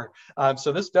sure.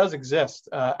 So this does exist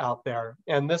out there,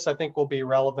 and this, I think, will be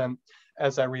relevant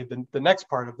as I read the next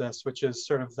part of this, which is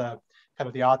sort of the kind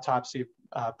of the autopsy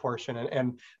portion.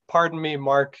 And pardon me,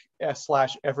 Mark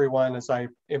 / everyone, as I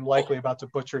am likely about to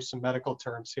butcher some medical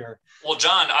terms here. Well,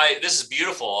 John, this is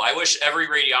beautiful. I wish every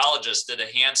radiologist did a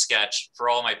hand sketch for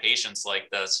all my patients like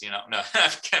this. No,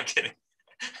 I'm kidding.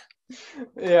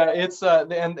 Yeah, it's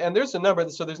and there's a number.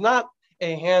 So there's not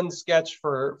a hand sketch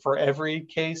for every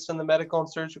case in the medical and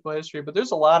surgical history, but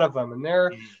there's a lot of them, and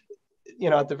they're,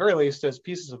 at the very least, as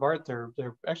pieces of art,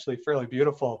 they're actually fairly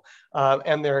beautiful,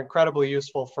 and they're incredibly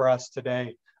useful for us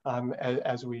today,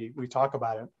 as we talk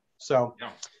about it. So,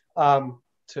 Yeah.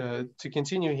 To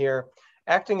continue here,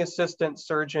 Acting Assistant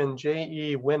Surgeon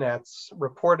J.E. Winnetz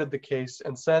reported the case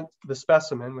and sent the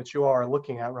specimen, which you all are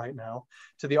looking at right now,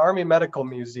 to the Army Medical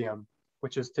Museum,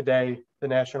 which is today the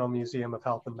National Museum of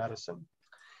Health and Medicine.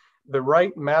 The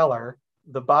right malar,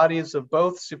 the bodies of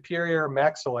both superior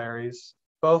maxillaries,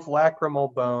 both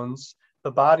lacrimal bones,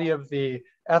 the body of the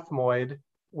ethmoid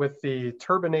with the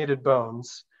turbinated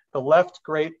bones, the left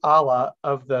great ala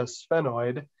of the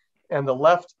sphenoid, and the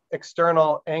left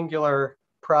external angular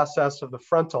process of the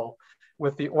frontal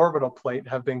with the orbital plate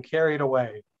have been carried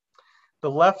away. The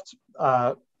left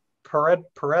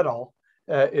parietal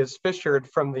is fissured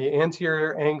from the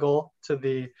anterior angle to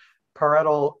the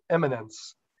parietal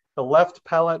eminence. The left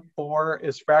palate bore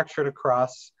is fractured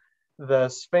across. The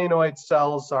sphenoid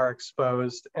cells are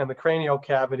exposed and the cranial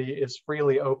cavity is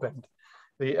freely opened.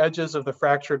 The edges of the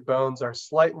fractured bones are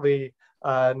slightly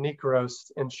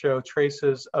necrosed and show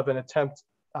traces of an attempt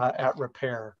at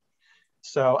repair.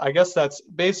 So I guess that's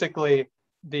basically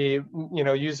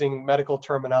using medical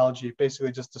terminology,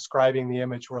 basically just describing the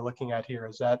image we're looking at here.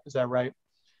 Is that right?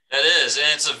 That is, and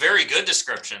it's a very good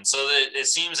description. So that it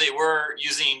seems they were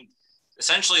using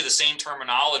essentially the same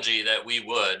terminology that we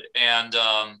would. And,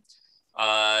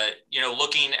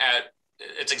 looking at,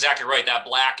 it's exactly right, that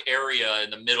black area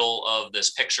in the middle of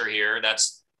this picture here,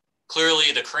 that's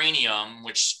clearly the cranium,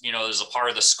 which, is a part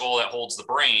of the skull that holds the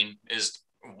brain, is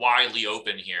widely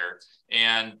open here.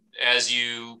 And as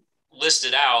you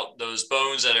listed out, those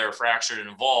bones that are fractured and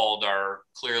involved are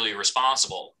clearly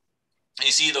responsible. And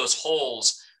you see those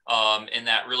holes in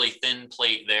that really thin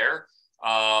plate there.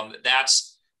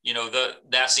 That's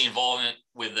the involvement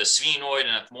with the sphenoid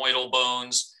and ethmoidal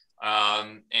bones.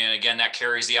 And again, that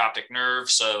carries the optic nerve.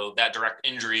 So that direct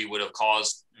injury would have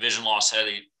caused vision loss had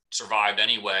he survived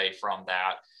anyway from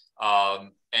that.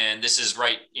 And this is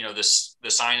right, the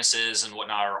sinuses and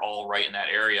whatnot are all right in that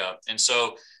area. And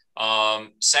so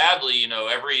sadly,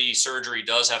 every surgery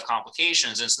does have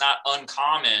complications. It's not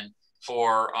uncommon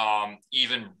for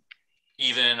even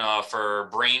for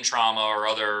brain trauma or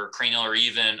other cranial or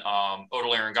even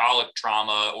otolaryngolic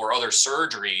trauma or other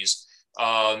surgeries.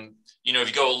 If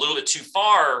you go a little bit too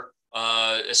far,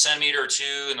 a centimeter or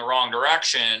two in the wrong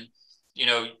direction,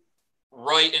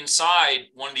 right inside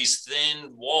one of these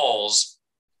thin walls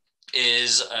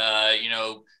is,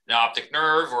 an optic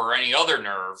nerve or any other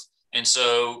nerve. And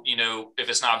so, if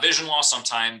it's not vision loss,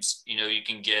 sometimes, you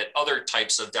can get other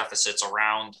types of deficits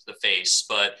around the face.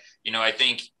 But, I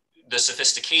think the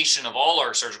sophistication of all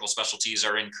our surgical specialties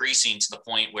are increasing to the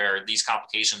point where these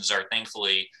complications are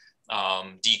thankfully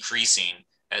decreasing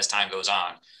as time goes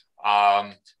on.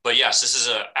 But yes, this is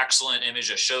an excellent image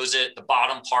that shows it. The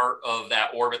bottom part of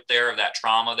that orbit there, of that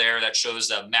trauma there, that shows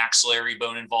the maxillary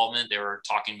bone involvement they were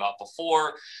talking about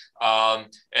before. And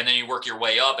then you work your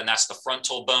way up, and that's the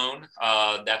frontal bone.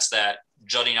 That's that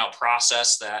jutting out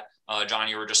process that John,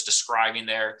 you were just describing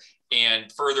there.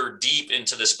 And further deep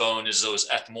into this bone is those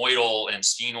ethmoidal and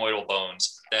sphenoidal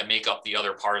bones that make up the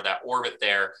other part of that orbit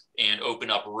there and open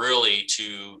up really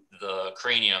to the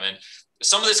cranium. And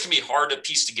some of this can be hard to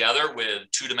piece together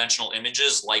with two-dimensional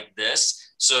images like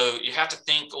this. So you have to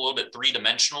think a little bit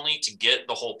three-dimensionally to get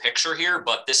the whole picture here,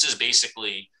 but this is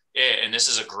basically it. And this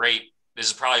is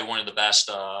probably one of the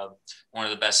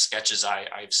best sketches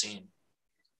I've seen.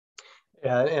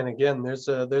 Yeah, and again, there's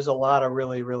a lot of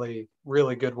really, really,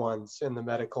 really good ones in the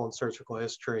medical and surgical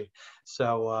history.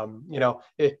 So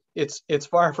it's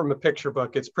far from a picture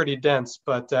book. It's pretty dense,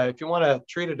 but if you want to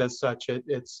treat it as such,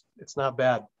 it's not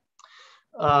bad.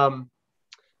 So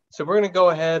we're going to go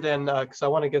ahead and because I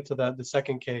want to get to the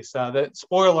second case. That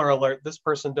spoiler alert: this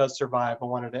person does survive. I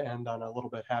wanted to end on a little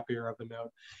bit happier of a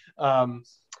note.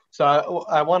 So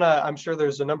I want to, I'm sure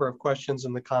there's a number of questions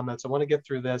in the comments. I want to get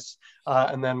through this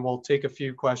and then we'll take a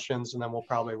few questions and then we'll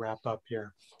probably wrap up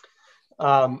here.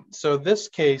 So this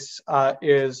case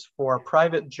is for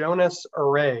Private Jonas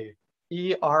Array,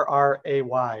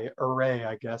 E-R-R-A-Y, Array,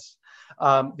 I guess,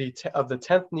 of the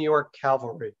 10th New York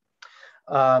Cavalry.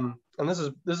 And this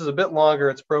is a bit longer.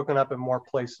 It's broken up in more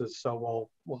places. So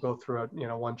we'll go through it,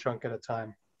 one chunk at a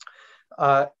time.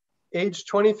 Age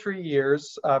 23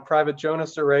 years, Private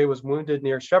Jonas Array was wounded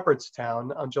near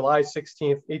Shepherdstown on July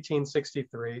 16,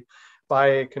 1863, by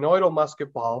a conoidal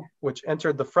musket ball, which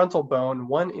entered the frontal bone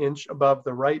 1 inch above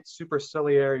the right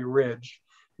superciliary ridge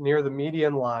near the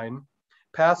median line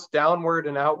passed downward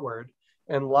and outward,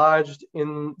 and lodged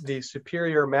in the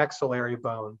superior maxillary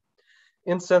bone.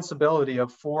 Insensibility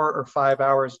of 4 or 5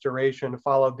 hours duration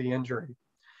followed the injury.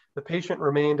 The patient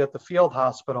remained at the field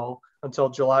hospital until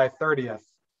July 30th,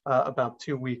 about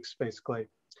 2 weeks basically,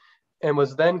 and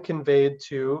was then conveyed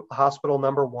to hospital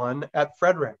number 1 at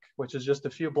Frederick, which is just a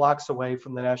few blocks away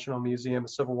from the National Museum of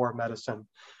Civil War Medicine,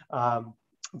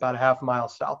 about a half mile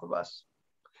south of us.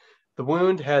 The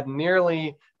wound had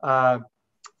nearly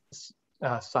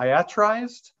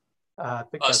cicatrized.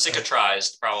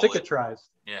 Cicatrized, probably. Cicatrized.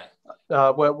 Yeah.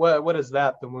 What is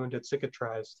that? The wound had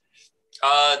cicatrized.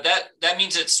 That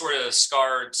means it's sort of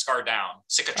scarred down.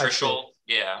 Cicatricial.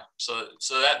 Yeah. So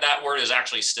that word is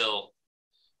actually still,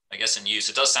 I guess, in use.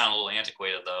 It does sound a little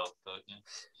antiquated though. But,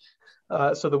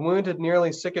 yeah. So the wound had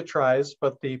nearly cicatrized,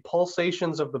 but the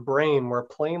pulsations of the brain were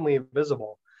plainly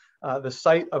visible. The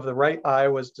sight of the right eye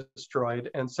was destroyed,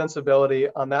 and sensibility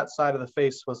on that side of the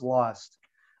face was lost.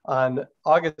 On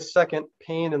August 2nd,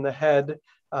 pain in the head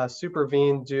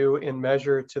supervened due in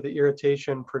measure to the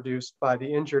irritation produced by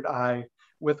the injured eye,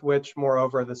 with which,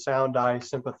 moreover, the sound eye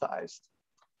sympathized.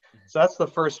 So that's the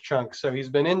first chunk. So he's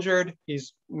been injured,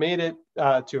 he's made it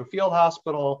to a field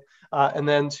hospital, and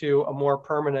then to a more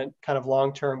permanent kind of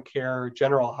long-term care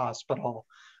general hospital.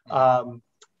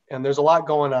 And there's a lot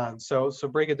going on. So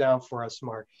break it down for us,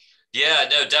 Mark. Yeah,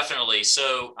 no, definitely.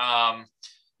 So,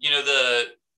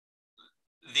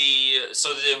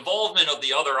 the involvement of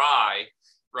the other eye,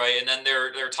 right? And then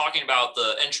they're talking about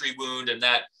the entry wound and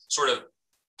that sort of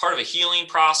part of a healing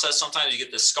process. Sometimes you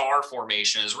get the scar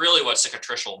formation is really what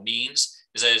cicatricial means,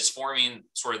 is that it's forming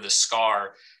sort of the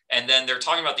scar. And then they're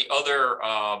talking about the other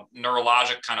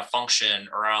neurologic kind of function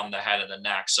around the head and the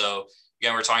neck. So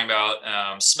again, we're talking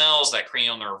about smells, that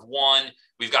cranial nerve 1.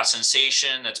 We've got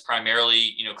sensation, that's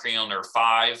primarily, cranial nerve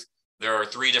 5. There are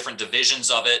 3 different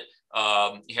divisions of it.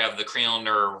 You have the cranial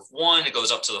nerve 1, it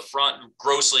goes up to the front,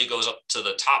 grossly goes up to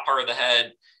the top part of the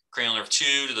head, cranial nerve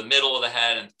 2 to the middle of the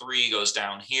head, and 3 goes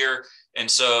down here. And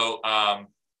so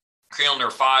cranial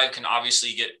nerve 5 can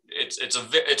obviously get,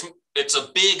 it's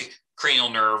a big cranial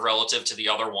nerve relative to the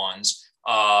other ones.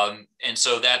 And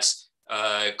so that's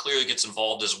clearly gets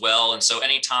involved as well. And so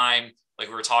anytime, like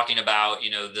we were talking about,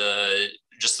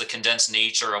 just the condensed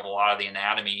nature of a lot of the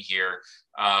anatomy here,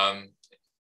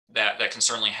 that can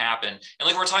certainly happen. And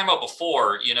like we were talking about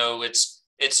before,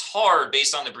 it's hard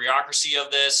based on the bureaucracy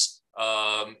of this,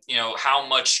 how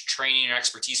much training and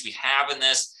expertise we have in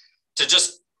this to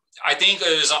just, I think it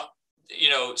is,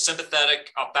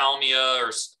 sympathetic ophthalmia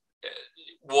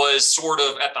was sort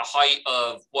of at the height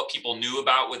of what people knew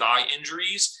about with eye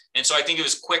injuries. And so I think it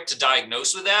was quick to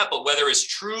diagnose with that, but whether it's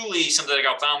truly sympathetic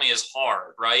ophthalmia is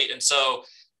hard, right? And so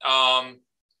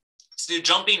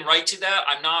jumping right to that,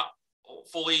 I'm not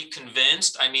fully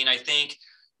convinced. I mean, I think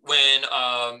when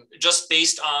just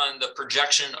based on the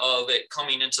projection of it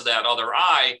coming into that other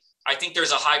eye, I think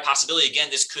there's a high possibility, again,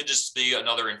 this could just be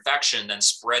another infection then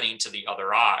spreading to the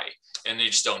other eye, and they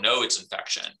just don't know it's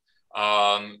infection.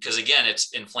 Because again,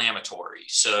 it's inflammatory.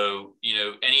 So,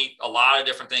 a lot of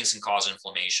different things can cause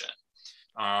inflammation.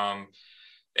 And,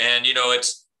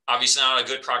 it's obviously not a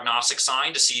good prognostic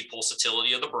sign to see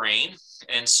pulsatility of the brain.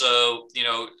 And so,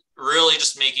 really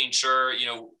just making sure,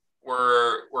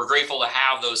 we're grateful to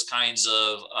have those kinds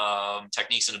of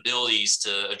techniques and abilities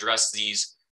to address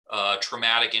these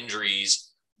traumatic injuries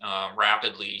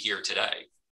rapidly here today.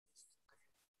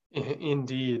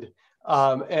 Indeed.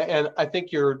 And I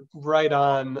think you're right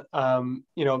on,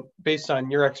 based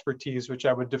on your expertise, which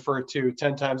I would defer to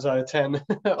 10 times out of 10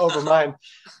 over mine.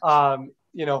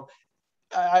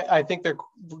 I think they're,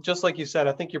 just like you said,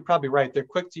 I think you're probably right. They're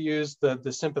quick to use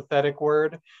the sympathetic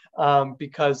word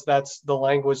because that's the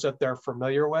language that they're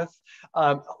familiar with.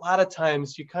 A lot of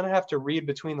times you kind of have to read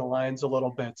between the lines a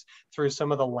little bit through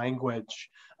some of the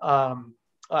language,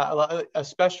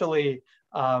 especially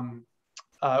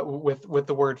with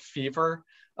the word fever.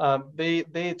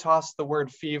 They toss the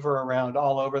word fever around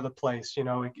all over the place.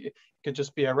 It could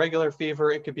just be a regular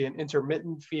fever. It could be an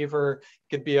intermittent fever.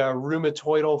 It could be a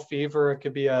rheumatoidal fever. It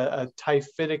could be a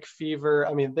typhoid fever.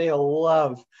 I mean, they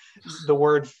love the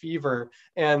word fever,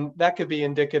 and that could be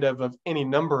indicative of any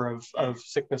number of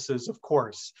sicknesses, of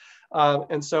course.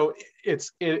 And so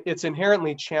it's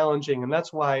inherently challenging, and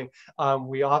that's why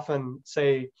we often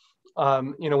say,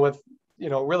 with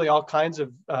really all kinds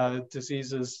of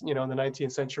diseases, in the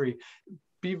 19th century,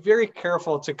 be very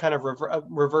careful to kind of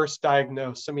reverse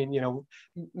diagnose. I mean,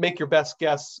 make your best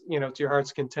guess, to your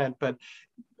heart's content, but,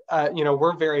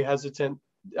 we're very hesitant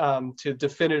to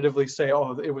definitively say,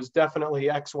 oh, it was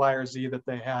definitely X, Y, or Z that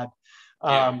they had.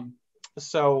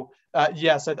 So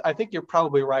yes, I think you're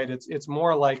probably right. It's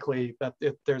more likely that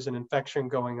if there's an infection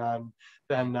going on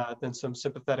than some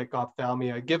sympathetic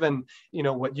ophthalmia, given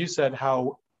what you said,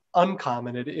 how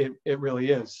uncommon it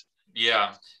really is.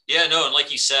 Yeah. Yeah, no, and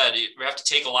like you said, we have to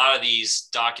take a lot of these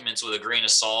documents with a grain of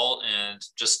salt, and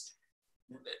just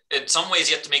in some ways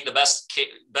you have to make the best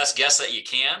guess that you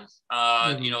can.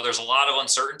 Mm-hmm. There's a lot of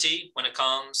uncertainty when it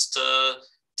comes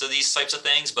to these types of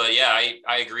things, but yeah,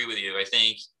 I agree with you. I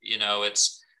think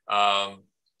it's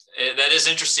that is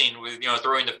interesting with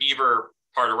throwing the fever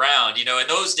part around. In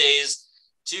those days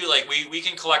too, like we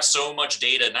can collect so much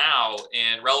data now,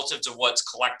 and relative to what's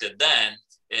collected then,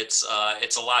 it's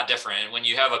a lot different. And when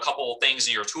you have a couple of things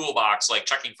in your toolbox, like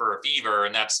checking for a fever,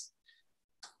 and that's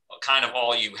kind of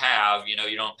all you have, you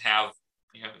don't have,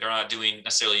 they're not doing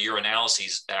necessarily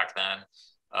urinalyses back then.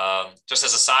 Just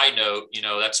as a side note,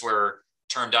 that's where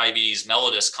term diabetes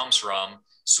mellitus comes from.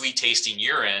 Sweet tasting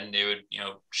urine, they would,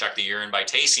 check the urine by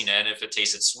tasting it. And if it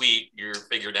tasted sweet, you're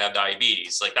figured to have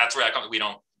diabetes. Like that's where that comes. We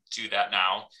don't do that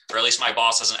now, or at least my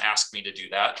boss hasn't asked me to do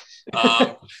that.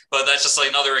 But that's just like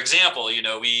another example.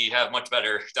 We have much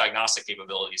better diagnostic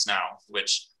capabilities now,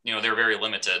 which, they're very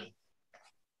limited.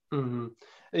 Mm-hmm.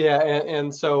 Yeah,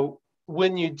 and so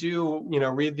when you do,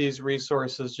 read these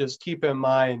resources, just keep in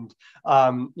mind,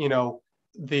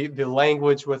 the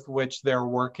language with which they're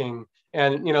working,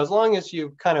 and as long as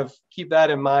you kind of keep that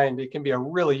in mind, it can be a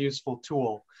really useful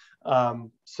tool.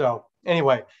 So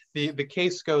anyway, the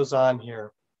case goes on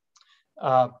here.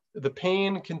 The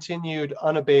pain continued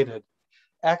unabated.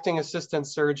 Acting Assistant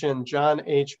Surgeon John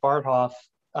H. Barthoff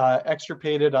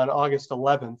extirpated on August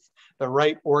 11th the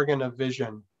right organ of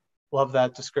vision. Love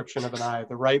that description of an eye,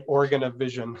 the right organ of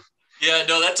vision. Yeah,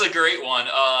 no, that's a great one.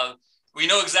 We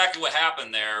know exactly what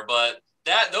happened there, but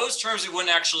those terms we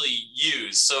wouldn't actually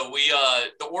use. So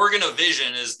the organ of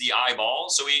vision is the eyeball.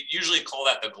 So we usually call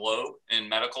that the globe in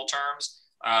medical terms.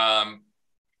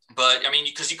 But I mean,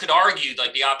 because you could argue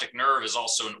like the optic nerve is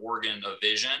also an organ of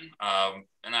vision,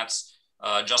 and that's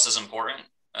just as important.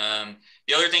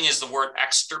 The other thing is the word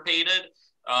extirpated.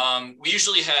 We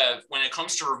usually have, when it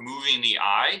comes to removing the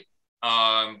eye,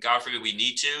 God forbid we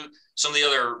need to, some of the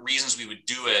other reasons we would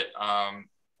do it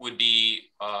would be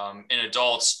in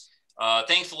adults.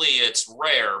 Thankfully, it's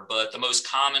rare, but the most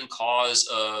common cause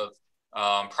of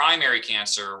primary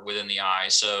cancer within the eye.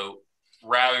 So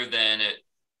rather than it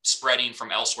spreading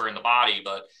from elsewhere in the body,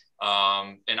 but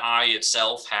an eye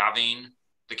itself having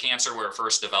the cancer where it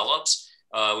first develops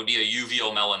would be a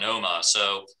uveal melanoma.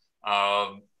 So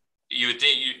you would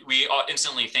think we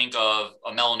instantly think of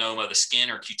a melanoma of the skin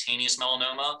or cutaneous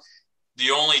melanoma.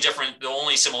 The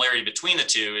only similarity between the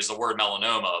two is the word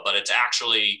melanoma, but it's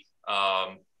actually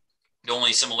the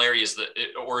only similarity is the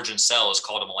origin cell is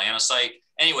called a melanocyte.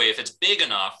 Anyway, if it's big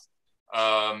enough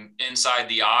inside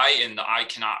the eye and the eye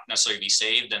cannot necessarily be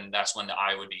saved, then that's when the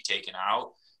eye would be taken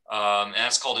out. And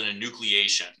that's called an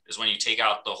enucleation, is when you take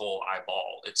out the whole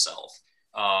eyeball itself.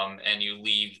 And you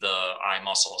leave the eye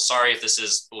muscle. Sorry if this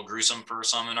is a little gruesome for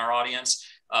some in our audience,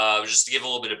 just to give a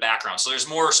little bit of background. So there's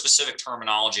more specific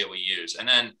terminology that we use. And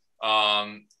then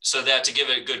so that to give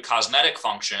it a good cosmetic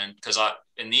function, because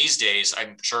in these days,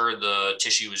 I'm sure the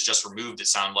tissue was just removed, it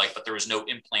sounded like, but there was no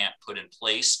implant put in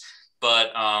place.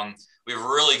 But we have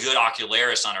really good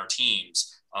ocularists on our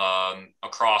teams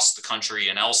across the country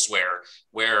and elsewhere,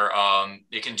 where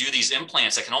they can do these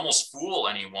implants that can almost fool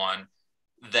anyone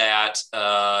that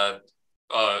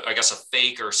I guess a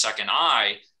fake or second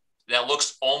eye that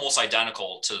looks almost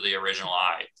identical to the original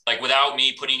eye. Like without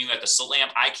me putting you at the slit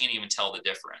lamp, I can't even tell the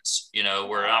difference,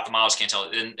 where an ophthalmologist can't tell.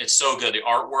 And it's so good. The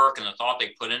artwork and the thought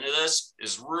they put into this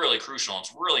is really crucial.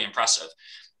 It's really impressive.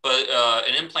 But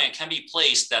an implant can be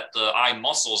placed that the eye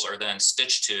muscles are then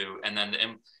stitched to, and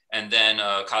then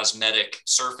a cosmetic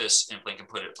surface implant can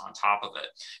put it on top of it.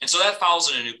 And so that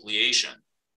follows an enucleation.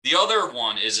 The other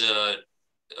one is a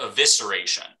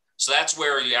evisceration. So that's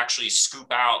where you actually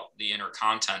scoop out the inner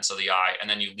contents of the eye and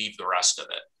then you leave the rest of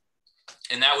it.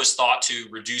 And that was thought to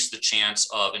reduce the chance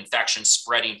of infection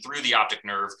spreading through the optic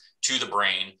nerve to the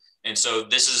brain. And so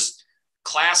this is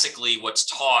classically what's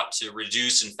taught to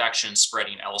reduce infection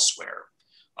spreading elsewhere.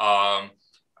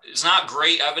 It's not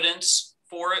great evidence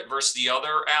for it versus the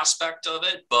other aspect of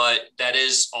it, but that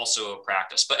is also a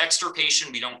practice. But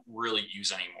extirpation, we don't really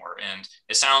use anymore. And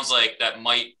it sounds like that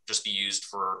might just be used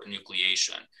for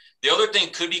enucleation. The other thing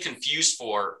could be confused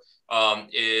for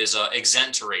is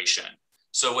exenteration.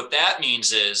 So what that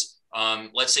means is,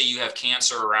 let's say you have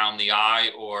cancer around the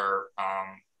eye or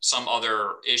some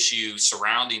other issue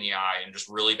surrounding the eye and just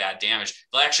really bad damage.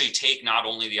 They'll actually take not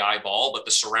only the eyeball, but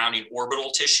the surrounding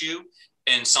orbital tissue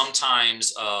and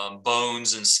sometimes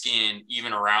bones and skin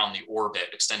even around the orbit,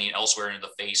 extending elsewhere into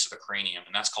the face of the cranium,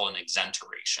 and that's called an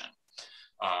exenteration.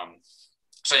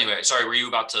 So anyway, sorry, were you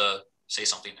about to say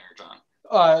something there, John?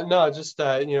 No, just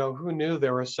who knew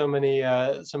there were so many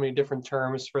different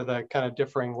terms for the kind of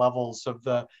differing levels of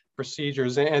the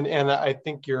procedures, and I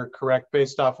think you're correct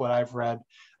based off what I've read.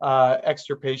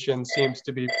 Extirpation seems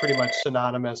to be pretty much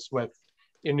synonymous with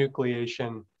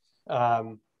enucleation.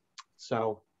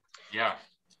 So yeah,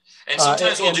 and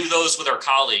sometimes we'll do those with our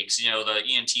colleagues, the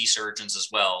ENT surgeons as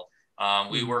well.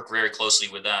 We work very closely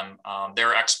with them.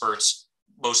 They're experts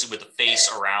mostly with the face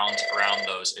around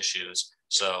those issues.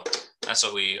 So that's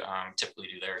what we typically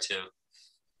do there too.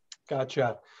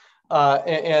 Gotcha.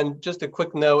 And just a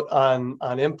quick note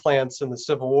on implants in the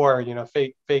Civil War,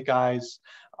 fake eyes.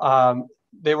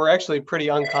 They were actually pretty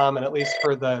uncommon, at least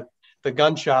for the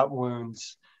gunshot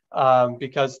wounds,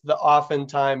 because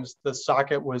oftentimes the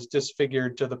socket was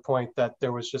disfigured to the point that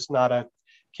there was just not a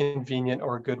convenient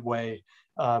or a good way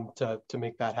to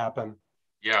make that happen.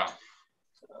 Yeah.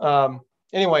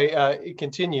 Anyway, it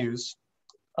continues.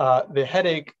 The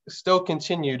headache still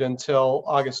continued until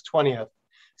August 20th.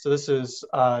 So this is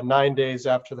 9 days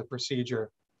after the procedure.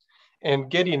 And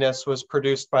giddiness was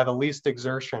produced by the least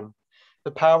exertion.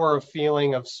 The power of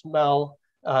feeling of smell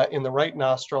in the right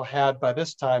nostril had by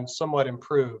this time somewhat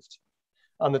improved.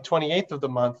 On the 28th of the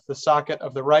month, the socket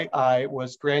of the right eye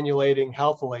was granulating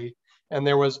healthily, and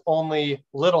there was only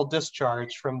little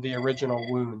discharge from the original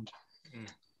wound.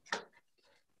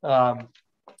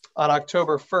 On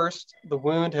October 1st, the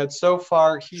wound had so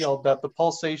far healed that the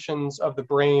pulsations of the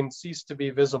brain ceased to be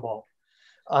visible.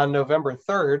 On November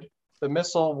 3rd, the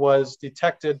missile was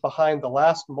detected behind the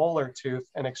last molar tooth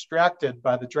and extracted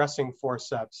by the dressing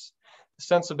forceps. The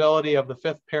sensibility of the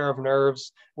fifth pair of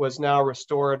nerves was now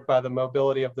restored by the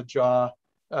mobility of the jaw,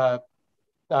 but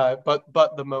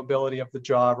the mobility of the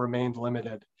jaw remained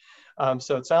limited.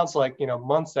 So it sounds like,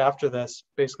 months after this,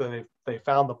 basically they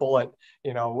found the bullet,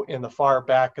 in the far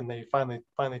back, and they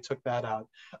finally took that out.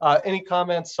 Any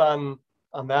comments on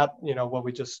that, what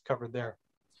we just covered there?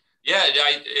 Yeah,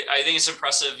 I think it's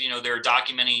impressive. They're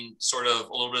documenting sort of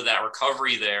a little bit of that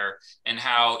recovery there, and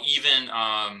how even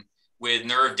with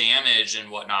nerve damage and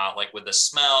whatnot, like with the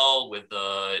smell, with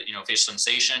the, facial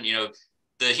sensation,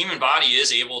 the human body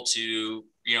is able to,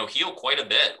 heal quite a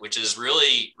bit, which is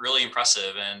really, really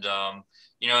impressive. And, and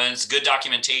it's good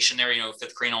documentation there,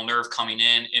 fifth cranial nerve coming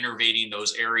in, innervating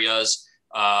those areas.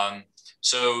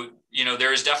 So,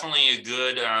 there's definitely a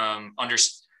good, I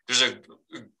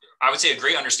would say a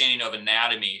great understanding of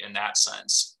anatomy in that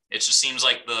sense. It just seems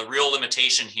like the real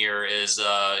limitation here is,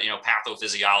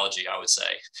 pathophysiology, I would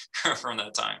say, from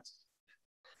that time.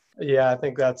 Yeah, I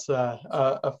think that's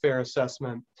a fair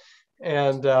assessment.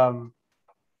 And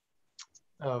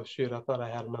oh shoot, I thought I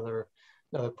had another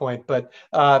point, but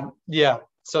yeah.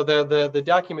 So the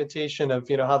documentation of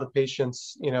how the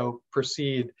patients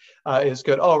proceed is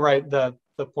good. Oh right, the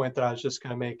point that I was just going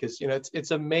to make is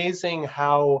it's amazing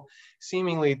how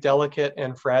seemingly delicate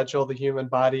and fragile the human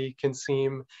body can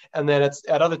seem, and then it's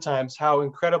at other times how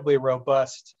incredibly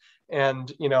robust.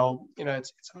 And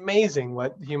it's amazing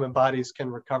what human bodies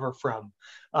can recover from,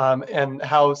 and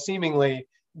how seemingly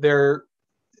they're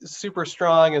super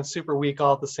strong and super weak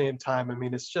all at the same time. I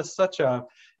mean, it's just such a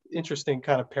interesting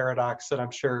kind of paradox that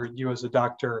I'm sure you as a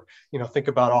doctor, think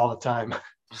about all the time.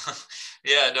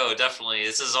 Yeah, no, definitely.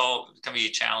 This is all can be a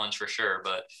challenge for sure,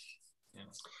 but.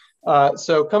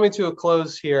 So coming to a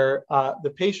close here,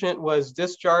 the patient was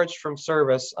discharged from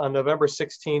service on November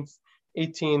 16th,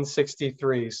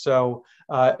 1863. So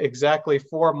exactly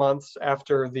 4 months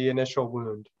after the initial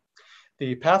wound.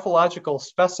 The pathological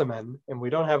specimen, and we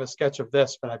don't have a sketch of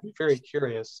this, but I'd be very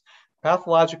curious.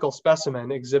 Pathological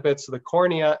specimen exhibits the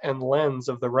cornea and lens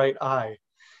of the right eye.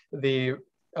 The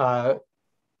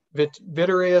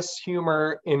vitreous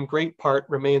humor in great part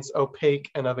remains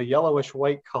opaque and of a yellowish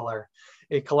white color.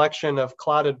 A collection of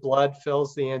clotted blood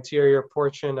fills the anterior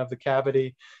portion of the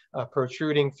cavity,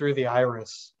 protruding through the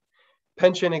iris.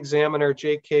 Pension examiner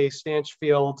J.K.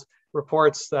 Stanchfield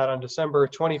reports that on December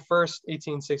 21st,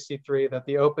 1863, that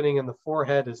the opening in the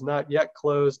forehead is not yet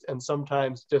closed and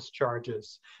sometimes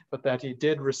discharges, but that he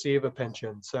did receive a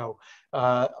pension. So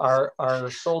our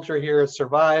soldier here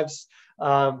survives,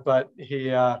 but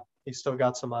he still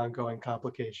got some ongoing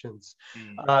complications.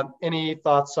 Any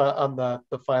thoughts on the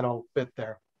final bit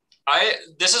there?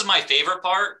 This is my favorite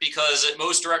part because it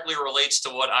most directly relates to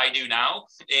what I do now.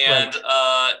 And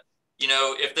right.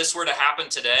 If this were to happen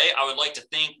today, I would like to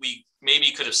think we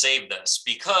maybe could have saved this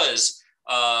because,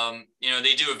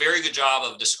 they do a very good job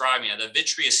of describing it. The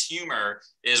vitreous humor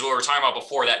is what we were talking about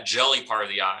before, that jelly part of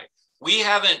the eye. we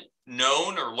haven't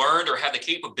known or learned or had the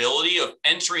capability of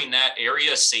entering that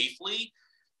area safely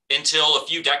until a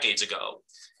few decades ago.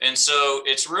 And so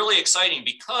it's really exciting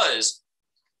because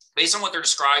based on what they're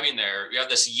describing there, you have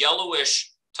this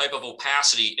yellowish type of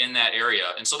opacity in that area.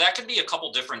 And so that could be a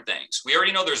couple different things. We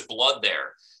already know there's blood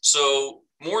there. So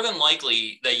more than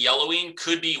likely that yellowing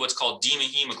could be what's called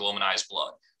demahemoglobinised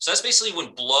blood. So that's basically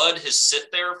when blood has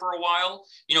sit there for a while,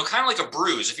 you know, kind of like a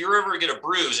bruise. If you ever get a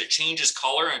bruise, it changes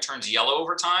color and it turns yellow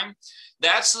over time.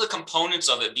 That's the components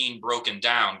of it being broken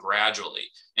down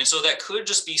gradually. And so that could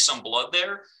just be some blood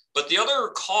there. But the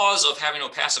other cause of having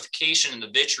opacification in the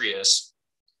vitreous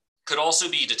could also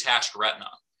be detached retina.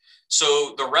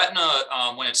 So the retina,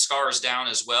 when it scars down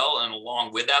as well, and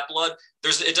along with that blood,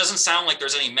 it doesn't sound like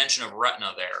there's any mention of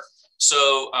retina there.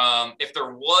 So if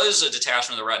there was a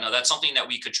detachment of the retina, that's something that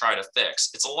we could try to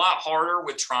fix. It's a lot harder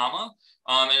with trauma,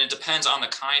 and it depends on the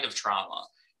kind of trauma.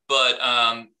 But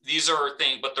these are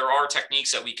things, but there are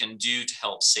techniques that we can do to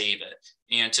help save it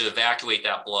and to evacuate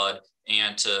that blood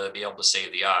and to be able to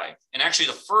save the eye. And actually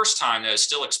the first time, that is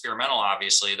still experimental,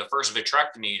 obviously, the first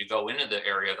vitrectomy to go into the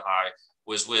area of the eye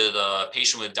was with a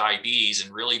patient with diabetes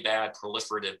and really bad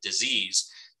proliferative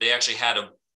disease. They actually had a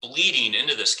bleeding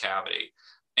into this cavity.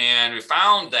 And we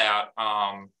found that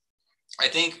I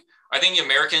think the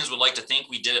Americans would like to think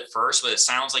we did it first, but it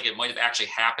sounds like it might have actually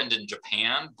happened in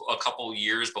Japan a couple of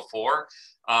years before.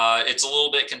 It's a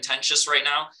little bit contentious right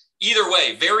now. Either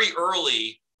way, very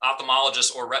early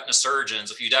ophthalmologists or retina surgeons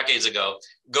a few decades ago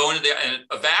go into and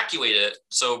evacuate it.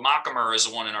 So Macular is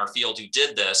the one in our field who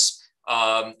did this.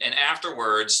 And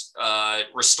afterwards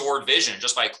restored vision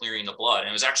just by clearing the blood. And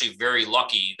it was actually very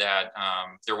lucky that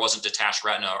there wasn't detached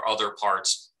retina or other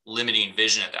parts limiting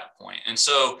vision at that point. And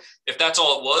so if that's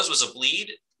all it was a bleed,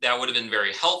 that would have been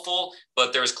very helpful,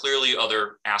 but there's clearly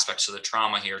other aspects to the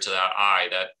trauma here to that eye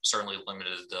that certainly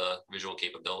limited the visual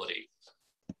capability.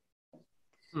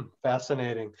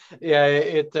 Fascinating. Yeah,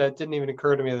 it didn't even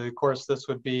occur to me that, of course, this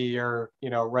would be your, you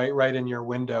know, right in your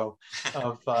window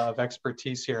of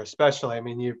expertise here. Especially, I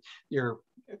mean, you're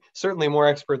certainly more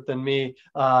expert than me.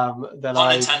 Pun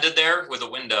intended there with a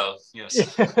window.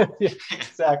 Yes. Yeah,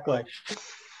 exactly.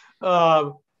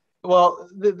 Well,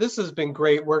 this has been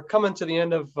great. We're coming to the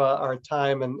end of our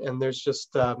time, and there's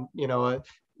just you know,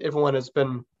 everyone has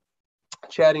been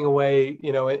chatting away,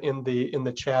 you know, in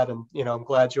the chat, and you know, I'm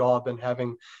glad you all have been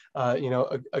having you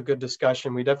know, a good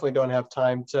discussion. We definitely don't have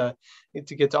time to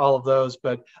get to all of those,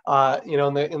 but you know,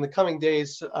 in the coming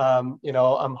days, you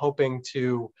know, I'm hoping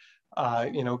to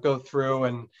you know, go through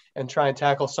and try and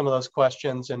tackle some of those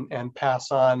questions and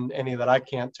pass on any that I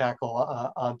can't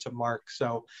tackle on to Mark.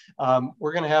 So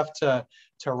we're going to have to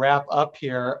wrap up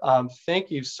here.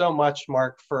 Thank you so much,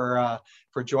 Mark, for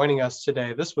joining us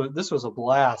today. This was a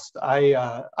blast.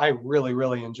 I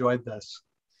really enjoyed this.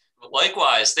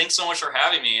 Likewise, thanks so much for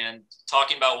having me and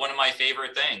talking about one of my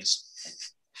favorite things.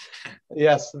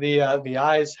 Yes, the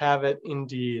eyes have it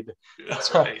indeed.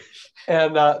 That's right.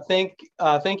 And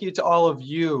thank you to all of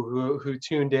you who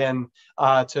tuned in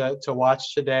to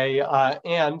watch today.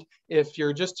 And if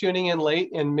you're just tuning in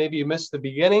late and maybe you missed the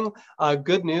beginning,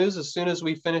 good news, as soon as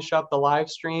we finish up the live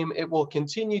stream, it will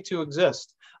continue to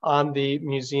exist on the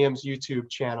museum's YouTube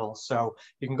channel. So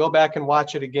you can go back and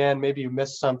watch it again. Maybe you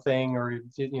missed something, or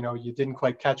you know, you didn't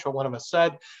quite catch what one of us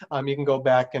said. You can go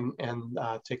back and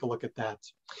take a look at that.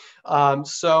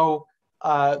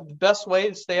 The best way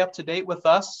to stay up to date with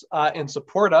us and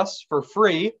support us for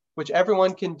free, which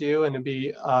everyone can do, and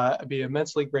I'd be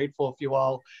immensely grateful if you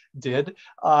all did,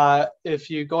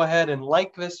 if you go ahead and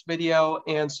like this video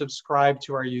and subscribe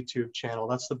to our YouTube channel.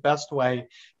 That's the best way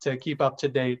to keep up to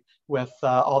date with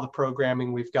all the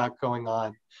programming we've got going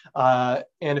on.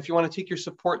 And if you want to take your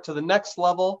support to the next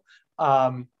level,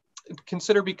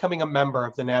 consider becoming a member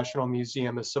of the National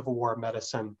Museum of Civil War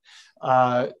Medicine.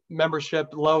 Membership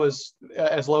as low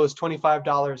as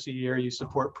 $25 a year, you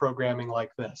support programming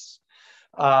like this.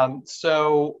 And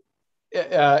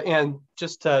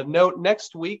just to note,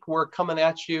 next week we're coming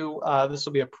at you. This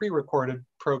will be a pre-recorded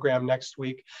program next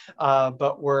week,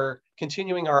 but we're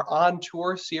continuing our On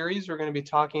Tour series. We're going to be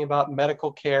talking about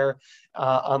medical care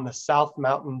on the South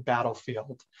Mountain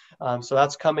battlefield. So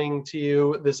that's coming to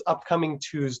you this upcoming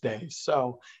Tuesday.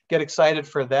 So get excited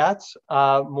for that.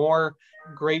 More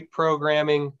great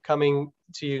programming coming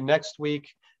to you next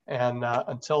week. And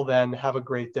until then, have a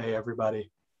great day, everybody.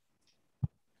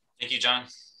 Thank you, John.